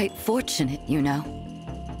were quite fortunate, you know.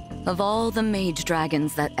 Of all the mage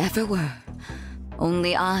dragons that ever were,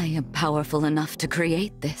 only I am powerful enough to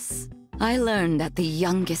create this. I learned at the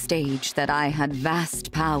youngest age that I had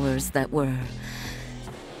vast powers that were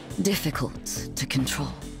difficult to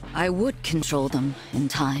control. I would control them in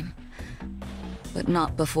time, but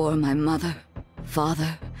not before my mother,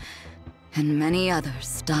 father, and many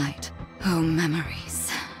others died. Oh,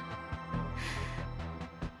 memories.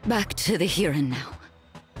 Back to the here and now.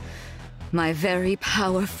 My very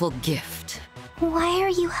powerful gift. Why are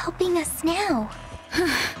you helping us now?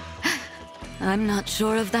 I'm not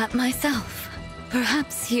sure of that myself.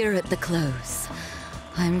 Perhaps here at the close,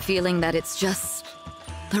 I'm feeling that it's just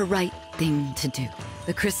the right thing to do.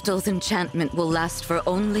 The crystal's enchantment will last for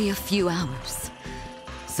only a few hours.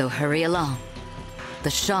 So hurry along. The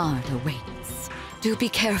shard awaits. Do be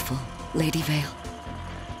careful, Lady Vale.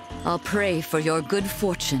 I'll pray for your good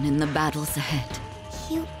fortune in the battles ahead.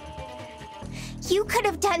 You could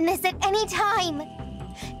have done this at any time.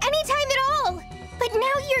 Any time at all. But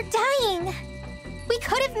now you're dying. We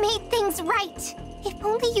could have made things right. If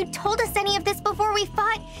only you'd told us any of this before we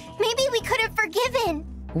fought, maybe we could have forgiven.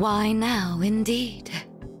 Why now, indeed?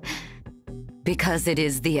 Because it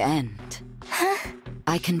is the end. Huh?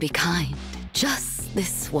 I can be kind just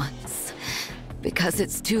this once. Because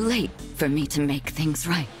it's too late for me to make things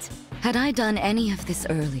right. Had I done any of this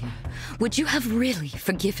earlier, would you have really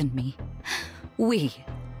forgiven me? We,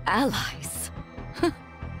 allies.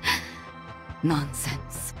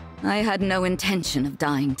 Nonsense. I had no intention of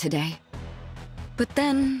dying today. But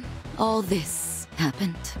then, all this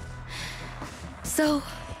happened. So,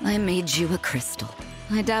 I made you a crystal.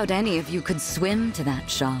 I doubt any of you could swim to that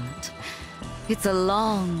shard. It's a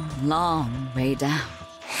long, long way down.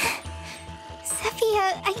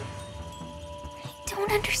 Zephia, I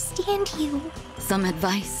don't understand you. Some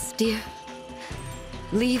advice, dear?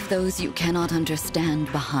 Leave those you cannot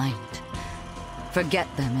understand behind. Forget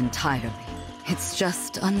them entirely. It's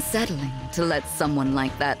just unsettling to let someone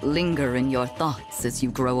like that linger in your thoughts as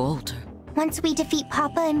you grow older. Once we defeat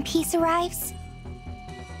Papa and peace arrives,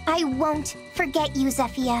 I won't forget you,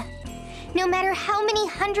 Zephia. No matter how many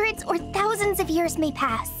hundreds or thousands of years may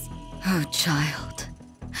pass. Oh, child.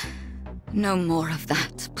 No more of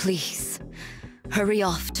that, please. Hurry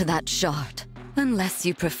off to that shard. Unless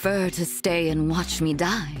you prefer to stay and watch me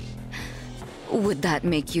die. Would that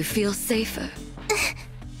make you feel safer?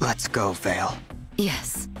 Let's go, Vale.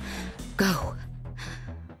 Yes, go.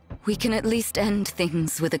 We can at least end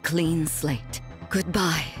things with a clean slate.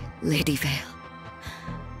 Goodbye, Lady Vale.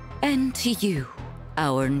 And to you,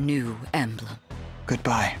 our new emblem.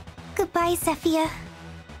 Goodbye. Goodbye, Zephia.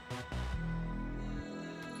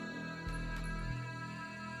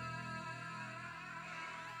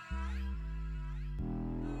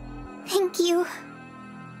 Thank you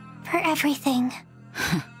for everything.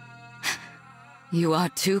 You are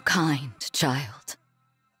too kind, child.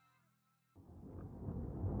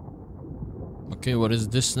 Okay, what is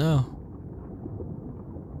this now?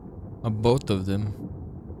 Both of them.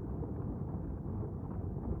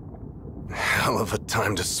 Hell of a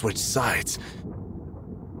time to switch sides.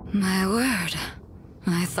 My word.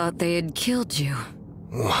 I thought they had killed you.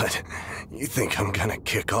 What? You think I'm gonna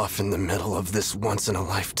kick off in the middle of this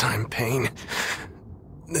once-in-a-lifetime pain?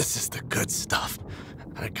 This is the good stuff.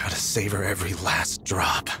 I gotta savor every last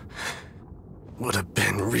drop. Would have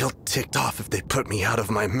been real ticked off if they put me out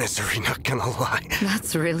of my misery, not gonna lie.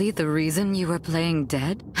 That's really the reason you were playing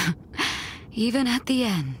dead? Even at the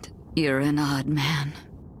end, you're an odd man.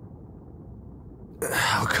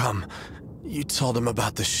 How come? You told him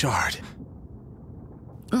about the shard.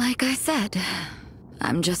 Like I said,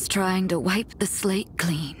 I'm just trying to wipe the slate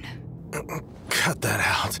clean. Cut that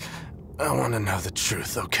out. I want to know the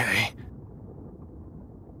truth, okay?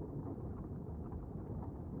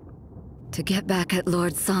 To get back at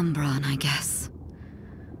Lord Sombron, I guess.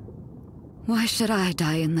 Why should I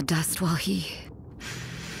die in the dust while he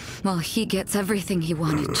gets everything he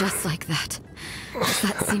wanted just like that? Does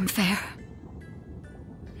that seem fair?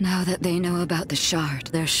 Now that they know about the shard,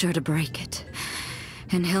 they're sure to break it.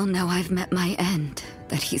 And he'll know I've met my end,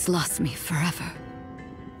 that he's lost me forever.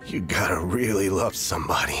 You gotta really love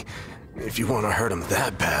somebody if you want to hurt him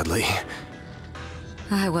that badly.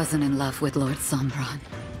 I wasn't in love with Lord Sombron.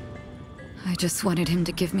 I just wanted him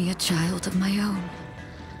to give me a child of my own.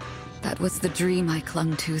 That was the dream I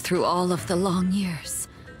clung to through all of the long years.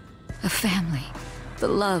 A family, the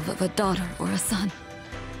love of a daughter or a son.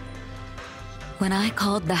 When I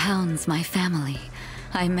called the hounds my family,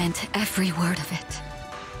 I meant every word of it.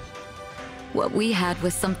 What we had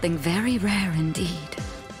was something very rare indeed.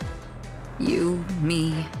 You,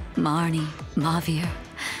 me, Marnie, Mavir,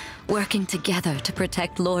 working together to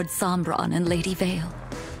protect Lord Sombron and Lady Vale.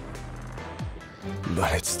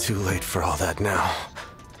 But it's too late for all that now.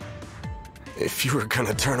 If you were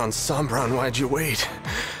gonna turn on Sombron, why'd you wait?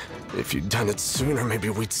 If you'd done it sooner, maybe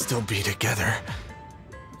we'd still be together.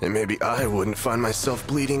 And maybe I wouldn't find myself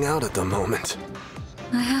bleeding out at the moment.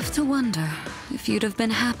 I have to wonder if you'd have been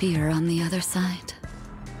happier on the other side.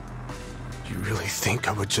 You really think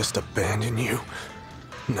I would just abandon you?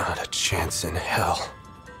 Not a chance in hell.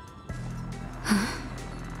 Huh?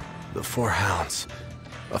 The Four Hounds.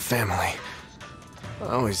 A family.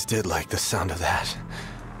 I always did like the sound of that.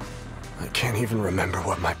 I can't even remember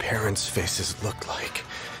what my parents' faces looked like.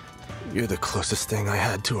 You're the closest thing I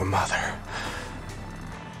had to a mother.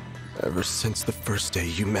 Ever since the first day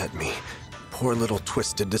you met me, poor little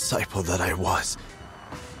twisted disciple that I was,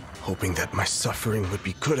 hoping that my suffering would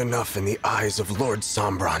be good enough in the eyes of Lord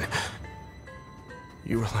Sombron.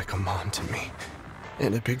 You were like a mom to me,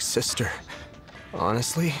 and a big sister.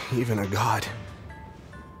 Honestly, even a god.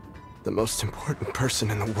 The most important person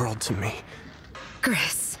in the world to me.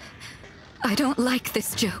 Griss, I don't like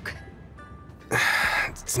this joke.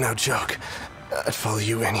 It's no joke. I'd follow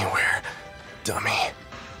you anywhere, dummy.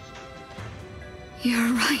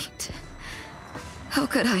 You're right. How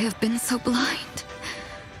could I have been so blind?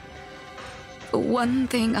 The one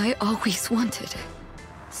thing I always wanted,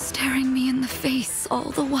 staring me in the face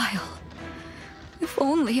all the while. If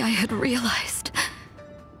only I had realized.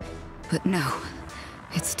 But no,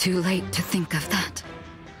 it's too late to think of that.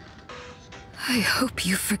 I hope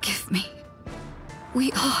you forgive me.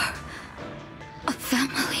 We are a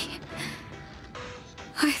family.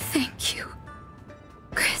 I thank you,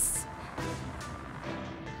 Griss.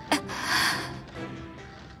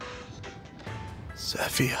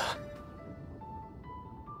 Zephia.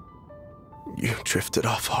 You drifted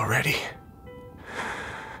off already.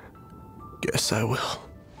 Guess I will,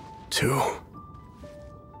 too.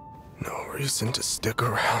 No reason to stick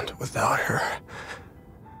around without her.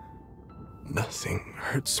 Nothing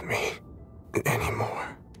hurts me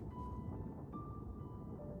anymore.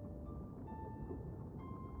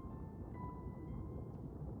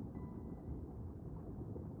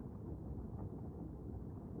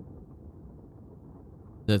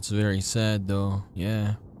 That's very sad though,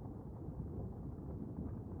 yeah.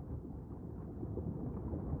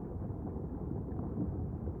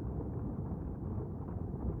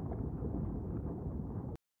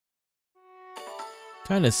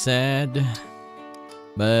 Kinda sad,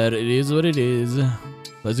 but it is what it is.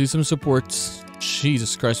 Let's do some supports.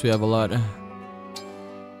 Jesus Christ, we have a lot.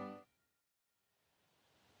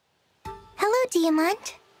 Hello,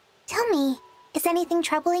 Diamond. Tell me, is anything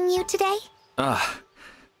troubling you today?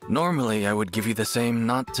 Normally I would give you the same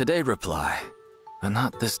not today reply, but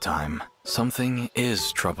not this time. Something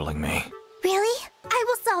is troubling me. Really? I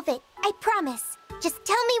will solve it. I promise. Just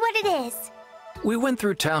tell me what it is. We went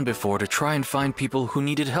through town before to try and find people who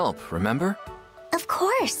needed help, remember? Of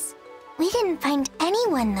course. We didn't find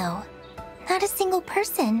anyone, though. Not a single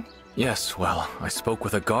person. Yes, well, I spoke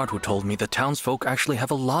with a guard who told me the townsfolk actually have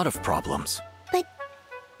a lot of problems. But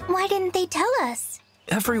why didn't they tell us?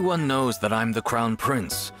 Everyone knows that I'm the Crown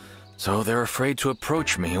Prince, so they're afraid to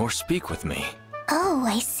approach me or speak with me. Oh,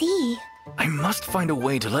 I see. I must find a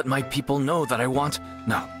way to let my people know that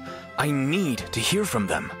I need to hear from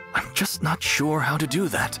them. I'm just not sure how to do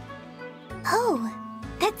that. Oh,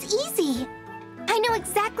 that's easy. I know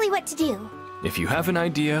exactly what to do. If you have an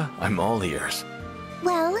idea, I'm all ears.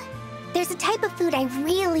 Well, there's a type of food I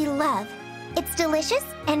really love. It's delicious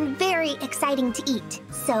and very exciting to eat.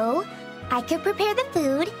 So, I could prepare the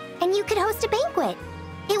food, and you could host a banquet.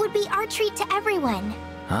 It would be our treat to everyone.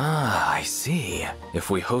 Ah, I see. If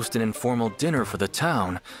we host an informal dinner for the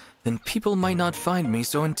town, then people might not find me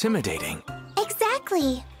so intimidating.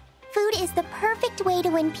 Exactly. Food is the perfect way to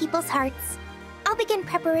win people's hearts. I'll begin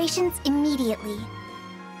preparations immediately.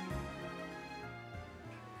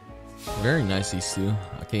 Very nicely, Stu.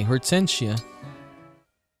 Okay, Hortensia.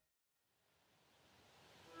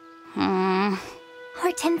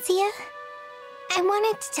 Hortensia? I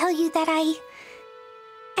wanted to tell you that I'd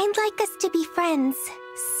like us to be friends,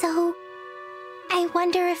 so I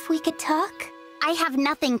wonder if we could talk? I have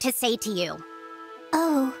nothing to say to you.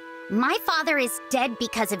 Oh. My father is dead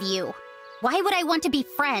because of you. Why would I want to be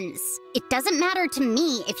friends? It doesn't matter to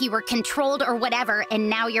me if you were controlled or whatever, and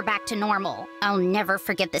now you're back to normal. I'll never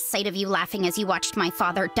forget the sight of you laughing as you watched my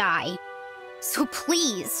father die. So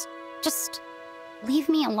please, just leave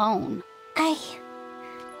me alone.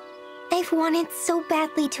 I've wanted so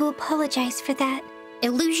badly to apologize for that.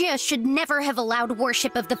 Elusia should never have allowed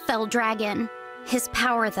worship of the Fell Dragon. His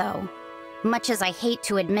power, though, much as I hate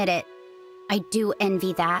to admit it, I do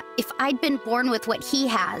envy that. If I'd been born with what he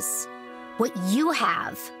has, what you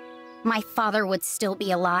have, my father would still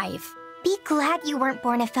be alive. Be glad you weren't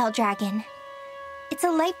born a Fell Dragon. It's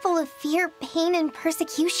a life full of fear, pain, and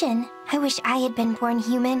persecution. I wish I had been born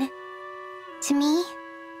human. To me,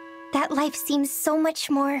 that life seems so much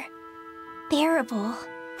more bearable.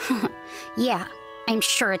 Yeah, I'm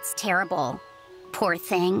sure it's terrible. Poor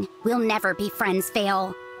thing. We'll never be friends,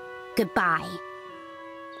 Vale. Goodbye.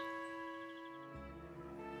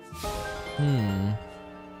 How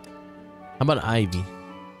about Ivy?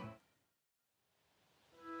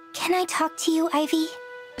 Can I talk to you, Ivy?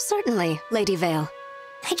 Certainly, Lady Vale.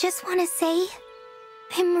 I just want to say,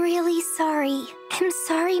 I'm really sorry. I'm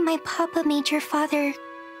sorry my papa made your father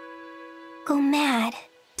go mad.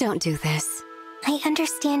 Don't do this. I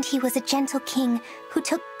understand he was a gentle king who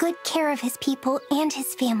took good care of his people and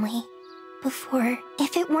his family. Before,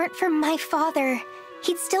 if it weren't for my father,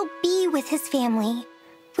 he'd still be with his family.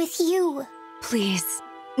 With you. Please,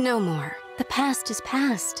 no more. The past is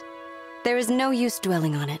past. There is no use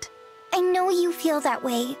dwelling on it. I know you feel that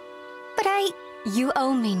way, but You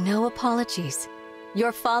owe me no apologies.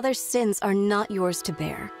 Your father's sins are not yours to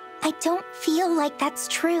bear. I don't feel like that's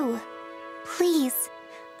true. Please,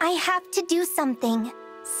 I have to do something.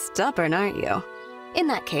 Stubborn, aren't you? In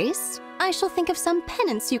that case, I shall think of some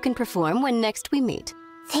penance you can perform when next we meet.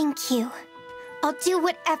 Thank you. I'll do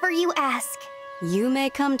whatever you ask. You may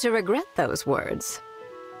come to regret those words.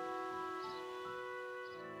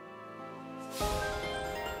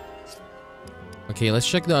 Okay, let's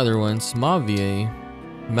check the other ones. Mavier.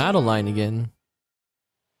 Madeline again.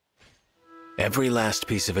 Every last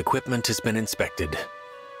piece of equipment has been inspected.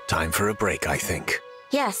 Time for a break, I think.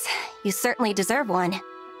 Yes, you certainly deserve one.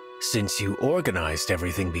 Since you organized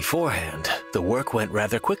everything beforehand, the work went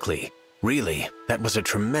rather quickly. Really, that was a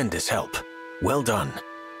tremendous help. Well done.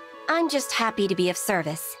 I'm just happy to be of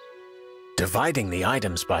service. Dividing the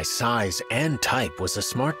items by size and type was a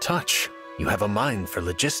smart touch. You have a mind for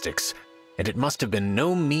logistics, and it must have been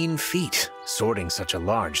no mean feat sorting such a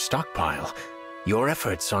large stockpile. Your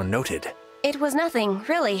efforts are noted. It was nothing,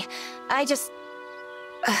 really.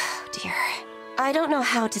 Oh, dear. I don't know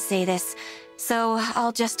how to say this, so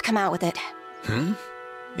I'll just come out with it.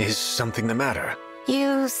 Is something the matter?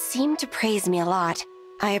 You seem to praise me a lot.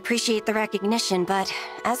 I appreciate the recognition, but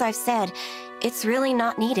as I've said, it's really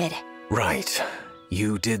not needed. Right.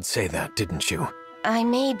 You did say that, didn't you? I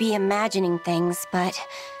may be imagining things, but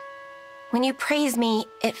when you praise me,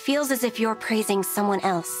 it feels as if you're praising someone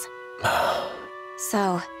else.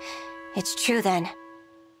 So, it's true then.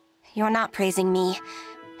 You're not praising me.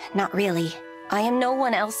 Not really. I am no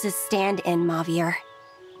one else's stand-in, Mavier.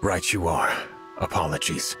 Right you are.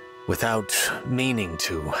 Apologies. Without meaning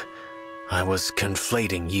to, I was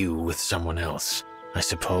conflating you with someone else. I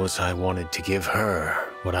suppose I wanted to give her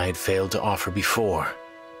what I had failed to offer before.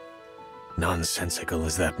 Nonsensical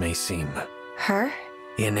as that may seem. Her?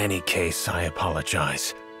 In any case, I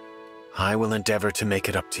apologize. I will endeavor to make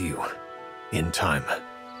it up to you. In time.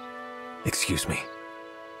 Excuse me.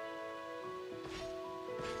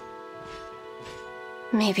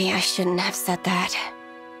 Maybe I shouldn't have said that.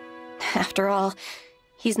 After all,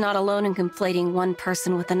 he's not alone in conflating one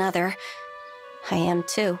person with another. I am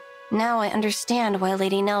too. Now I understand why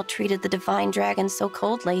Lady Nell treated the Divine Dragon so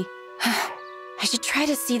coldly. I should try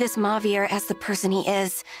to see this Mavier as the person he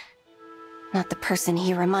is, not the person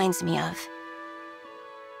he reminds me of.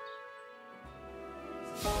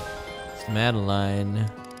 It's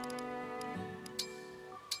Madeline.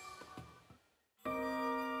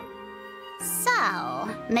 So,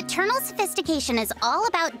 maternal sophistication is all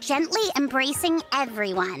about gently embracing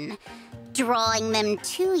everyone, drawing them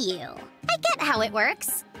to you. I get how it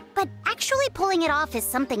works, but actually pulling it off is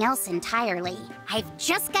something else entirely. I've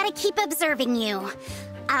just got to keep observing you.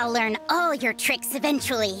 I'll learn all your tricks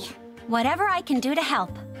eventually. Whatever I can do to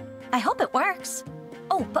help. I hope it works.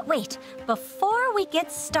 Oh, but wait. Before we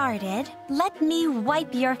get started, let me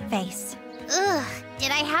wipe your face. Ugh,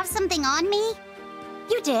 did I have something on me?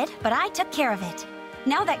 You did, but I took care of it.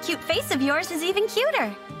 Now that cute face of yours is even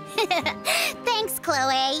cuter. Thanks,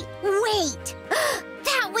 Chloe. Wait,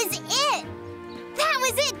 that was it! That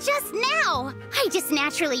was it just now! I just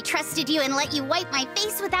naturally trusted you and let you wipe my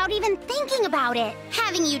face without even thinking about it.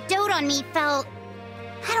 Having you dote on me felt,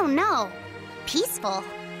 I don't know, peaceful.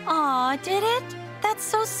 Aw, did it? That's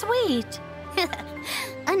so sweet.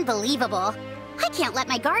 Unbelievable. I can't let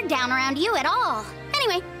my guard down around you at all.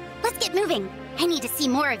 Anyway, let's get moving. I need to see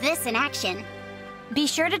more of this in action. Be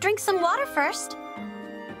sure to drink some water first.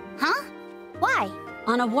 Huh? Why?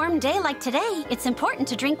 On a warm day like today, it's important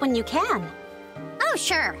to drink when you can. Oh,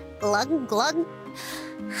 sure. Glug, glug. Wait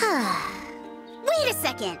a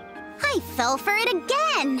second. I fell for it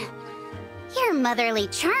again. Your motherly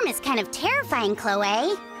charm is kind of terrifying, Chloe.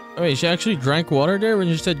 Oh, wait, she actually drank water there when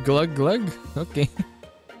you said glug glug? Okay.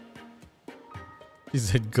 She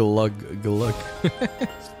said glug glug.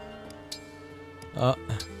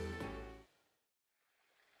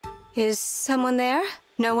 Is someone there?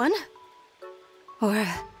 No one? Or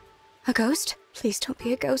a ghost? Please don't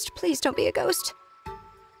be a ghost. Please don't be a ghost.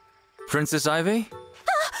 Princess Ivy?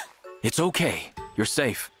 It's okay. You're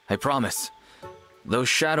safe. I promise. Those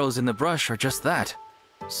shadows in the brush are just that.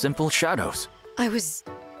 Simple shadows. I was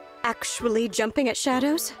actually jumping at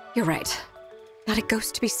shadows? You're right. Not a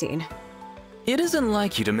ghost to be seen. It isn't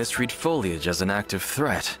like you to misread foliage as an active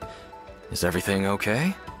threat. Is everything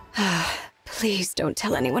okay? Please don't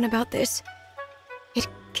tell anyone about this. It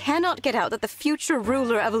cannot get out that the future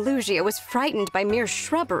ruler of Elusia was frightened by mere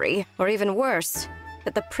shrubbery, or even worse,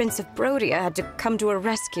 that the Prince of Brodia had to come to her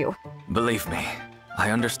rescue. Believe me,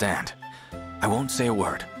 I understand. I won't say a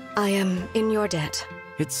word. I am in your debt.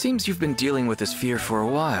 It seems you've been dealing with this fear for a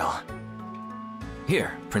while.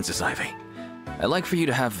 Here, Princess Ivy. I'd like for you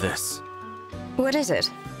to have this. What is it?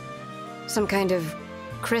 Some kind of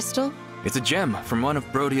crystal? It's a gem from one of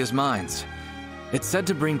Brodia's mines. It's said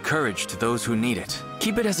to bring courage to those who need it.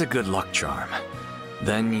 Keep it as a good luck charm.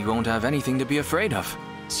 Then you won't have anything to be afraid of.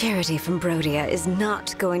 Charity from Brodia is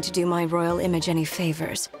not going to do my royal image any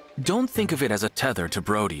favors. Don't think of it as a tether to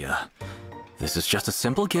Brodia. This is just a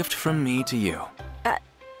simple gift from me to you.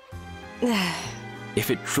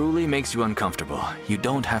 If it truly makes you uncomfortable, you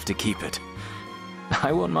don't have to keep it.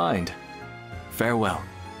 I won't mind. Farewell.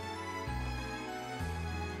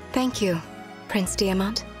 Thank you, Prince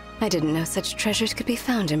Diamant. I didn't know such treasures could be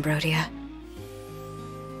found in Brodia.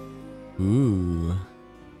 Ooh.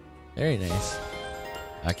 Very nice.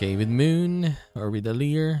 Okay, with Moon or with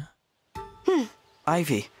Alear?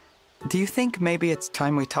 Ivy, do you think maybe it's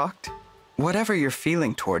time we talked? Whatever you're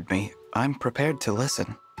feeling toward me, I'm prepared to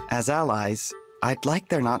listen. As allies, I'd like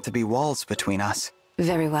there not to be walls between us.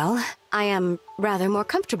 Very well. I am rather more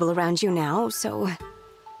comfortable around you now, so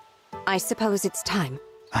I suppose it's time.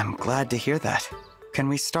 I'm glad to hear that. Can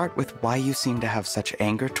we start with why you seem to have such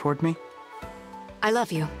anger toward me? I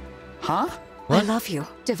love you. Huh? What? I love you,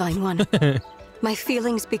 Divine One. My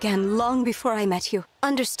feelings began long before I met you.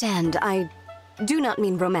 Understand, I do not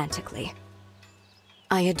mean romantically.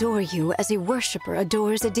 I adore you as a worshipper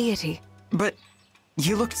adores a deity. But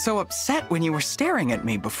you looked so upset when you were staring at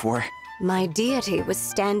me before. My deity was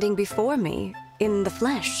standing before me, in the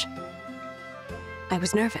flesh. I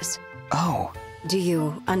was nervous. Oh. Do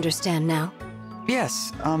you understand now?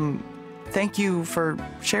 Yes, thank you for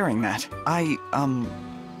sharing that. I,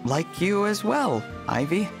 like you as well,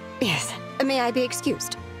 Ivy. Yes. May I be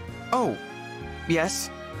excused? Oh, yes.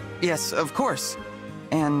 Yes, of course.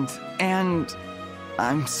 And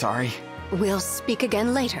I'm sorry. We'll speak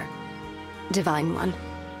again later, Divine One.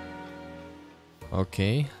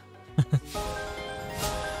 Okay.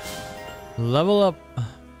 Level up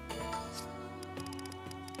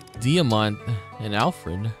Diamant and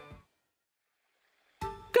Alfred.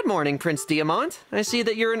 Good morning, Prince Diamant. I see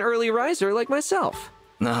that you're an early riser like myself.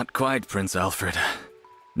 Not quite, Prince Alfred.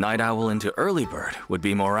 Night owl into early bird would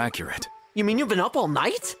be more accurate. You mean you've been up all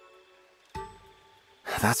night?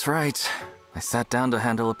 That's right. I sat down to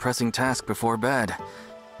handle a pressing task before bed.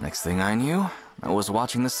 Next thing I knew, I was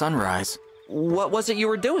watching the sunrise. What was it you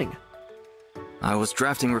were doing? I was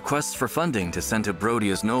drafting requests for funding to send to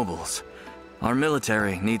Brodia's nobles. Our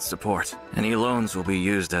military needs support. Any loans will be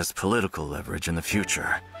used as political leverage in the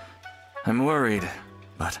future. I'm worried,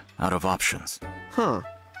 but out of options. Huh.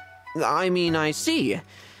 I mean, I see.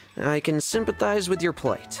 I can sympathize with your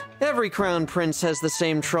plight. Every crown prince has the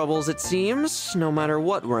same troubles, it seems, no matter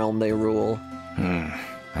what realm they rule.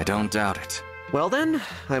 I don't doubt it. Well then,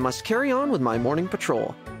 I must carry on with my morning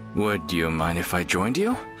patrol. Would you mind if I joined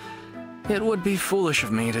you? It would be foolish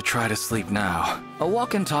of me to try to sleep now. A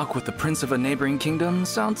walk and talk with the prince of a neighboring kingdom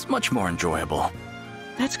sounds much more enjoyable.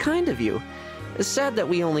 That's kind of you. It's sad that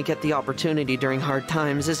we only get the opportunity during hard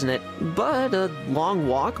times, isn't it? But a long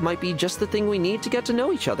walk might be just the thing we need to get to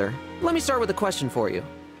know each other. Let me start with a question for you.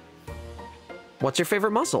 What's your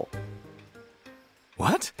favorite muscle?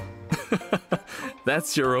 What?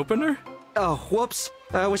 That's your opener? Oh, whoops.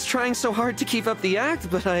 I was trying so hard to keep up the act,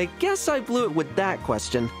 but I guess I blew it with that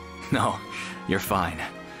question. No, you're fine.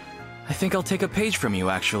 I think I'll take a page from you,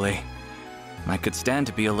 actually. I could stand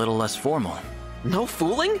to be a little less formal. No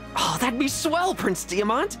fooling? Oh, that'd be swell, Prince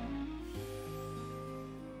Diamant!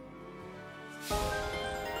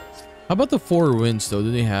 How about the 4 winds though?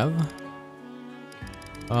 Do they have?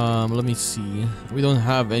 Let me see. We don't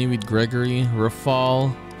have any with Gregory,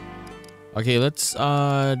 Rafal. Okay, let's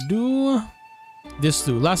do this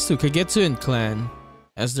two. Last two, Kagetsu and Clan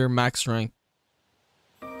as their max rank.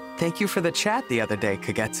 Thank you for the chat the other day,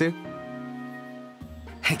 Kagetsu.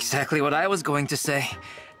 Exactly what I was going to say.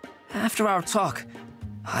 After our talk,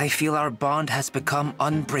 I feel our bond has become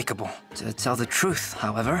unbreakable. To tell the truth,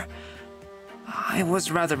 however, I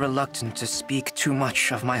was rather reluctant to speak too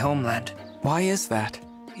much of my homeland. Why is that?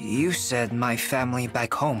 You said my family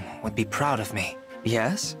back home would be proud of me.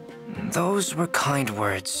 Yes? Those were kind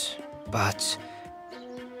words, but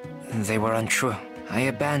they were untrue. I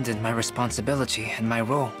abandoned my responsibility and my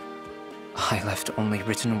role. I left only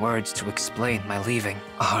written words to explain my leaving.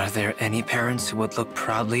 Are there any parents who would look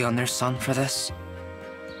proudly on their son for this?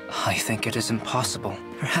 I think it is impossible.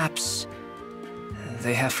 Perhaps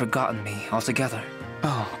they have forgotten me altogether.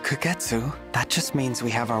 Oh, Kagetsu, that just means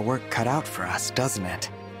we have our work cut out for us, doesn't it?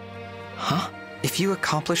 Huh? If you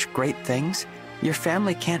accomplish great things, your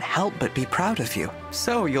family can't help but be proud of you.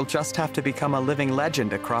 So you'll just have to become a living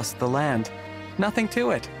legend across the land. Nothing to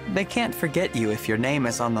it. They can't forget you if your name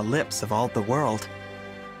is on the lips of all the world.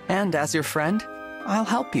 And as your friend, I'll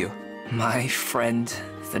help you. My friend,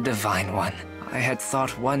 the Divine One. I had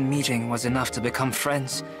thought one meeting was enough to become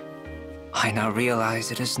friends. I now realize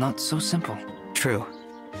it is not so simple. True.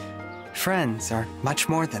 Friends are much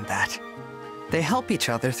more than that. They help each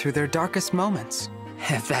other through their darkest moments.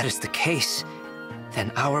 If that is the case,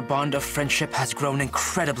 then our bond of friendship has grown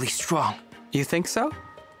incredibly strong. You think so?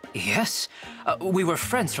 Yes. We were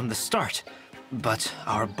friends from the start, but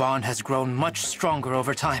our bond has grown much stronger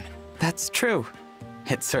over time. That's true.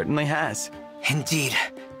 It certainly has. Indeed.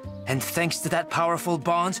 And thanks to that powerful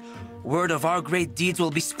bond, word of our great deeds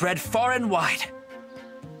will be spread far and wide.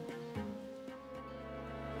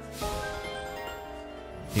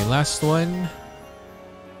 The last one.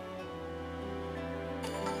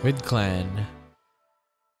 With Clan.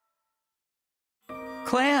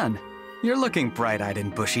 Clan! You're looking bright-eyed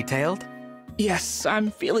and bushy-tailed. Yes,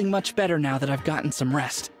 I'm feeling much better now that I've gotten some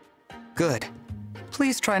rest. Good.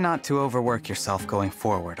 Please try not to overwork yourself going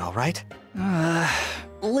forward, all right?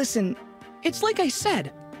 Listen, it's like I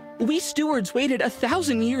said. We stewards waited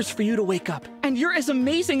 1,000 years for you to wake up, and you're as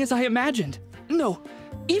amazing as I imagined. No,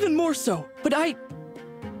 even more so, but I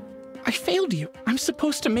failed you. I'm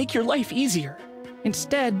supposed to make your life easier.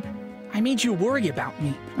 Instead, I made you worry about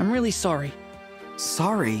me. I'm really sorry.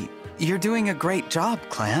 Sorry? You're doing a great job,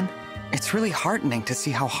 Clan. It's really heartening to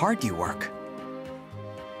see how hard you work.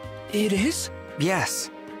 It is?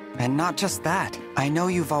 Yes. And not just that. I know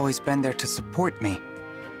you've always been there to support me.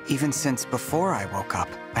 Even since before I woke up.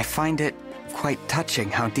 I find it quite touching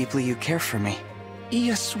how deeply you care for me.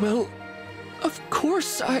 Yes, well, of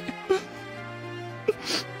course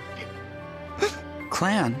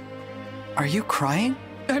Clan, are you crying?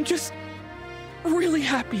 I'm just really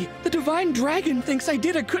happy. The Divine Dragon thinks I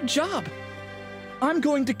did a good job. I'm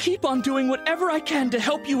going to keep on doing whatever I can to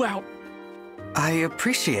help you out. I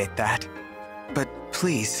appreciate that, but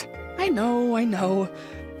please. I know.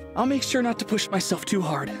 I'll make sure not to push myself too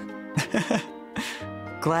hard.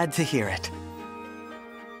 Glad to hear it.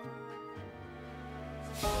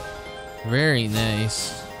 Very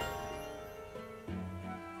nice.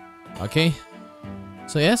 Okay.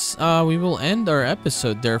 So yes, we will end our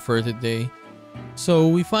episode there for today. So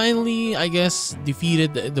we finally, I guess,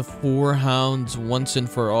 defeated the 4 hounds once and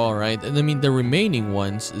for all, right? And I mean the remaining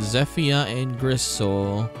ones, Zephia and Griss,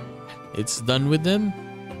 so it's done with them.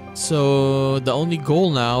 So the only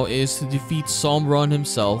goal now is to defeat Sombron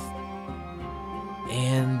himself.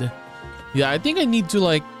 And yeah, I think I need to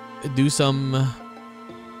like do some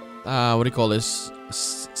what do you call this?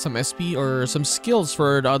 Some SP or some skills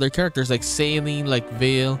for the other characters like Saline, like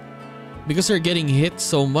Vale, because they're getting hit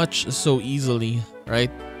so much so easily,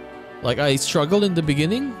 right? Like I struggled in the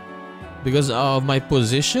beginning because of my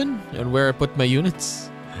position and where I put my units,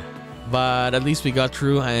 but at least we got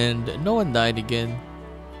through and no one died again.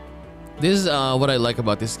 This is what I like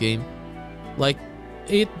about this game. Like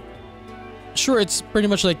sure, it's pretty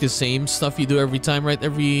much like the same stuff you do every time, right?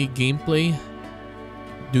 Every gameplay,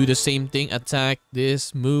 do the same thing, attack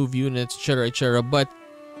this, move units, etc, but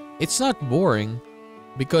it's not boring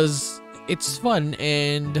because it's fun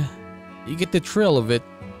and you get the thrill of it.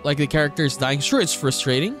 Like the characters dying, sure it's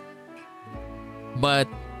frustrating, but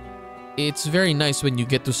it's very nice when you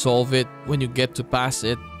get to solve it, when you get to pass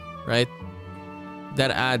it, right?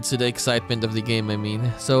 That adds to the excitement of the game, I mean.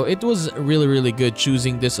 So it was really good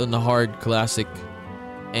choosing this on the hard classic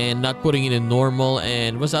and not putting it in normal.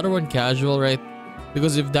 And was the other one casual, right?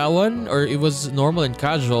 Because if that one, or it was normal and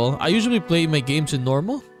casual, I usually play my games in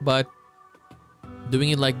normal, but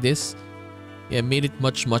doing it like this, yeah, made it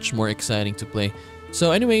much more exciting to play.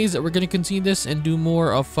 So anyways, we're gonna continue this and do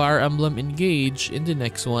more of Fire Emblem Engage in the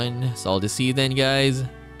next one. So I'll just see you then, guys.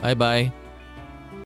 Bye bye.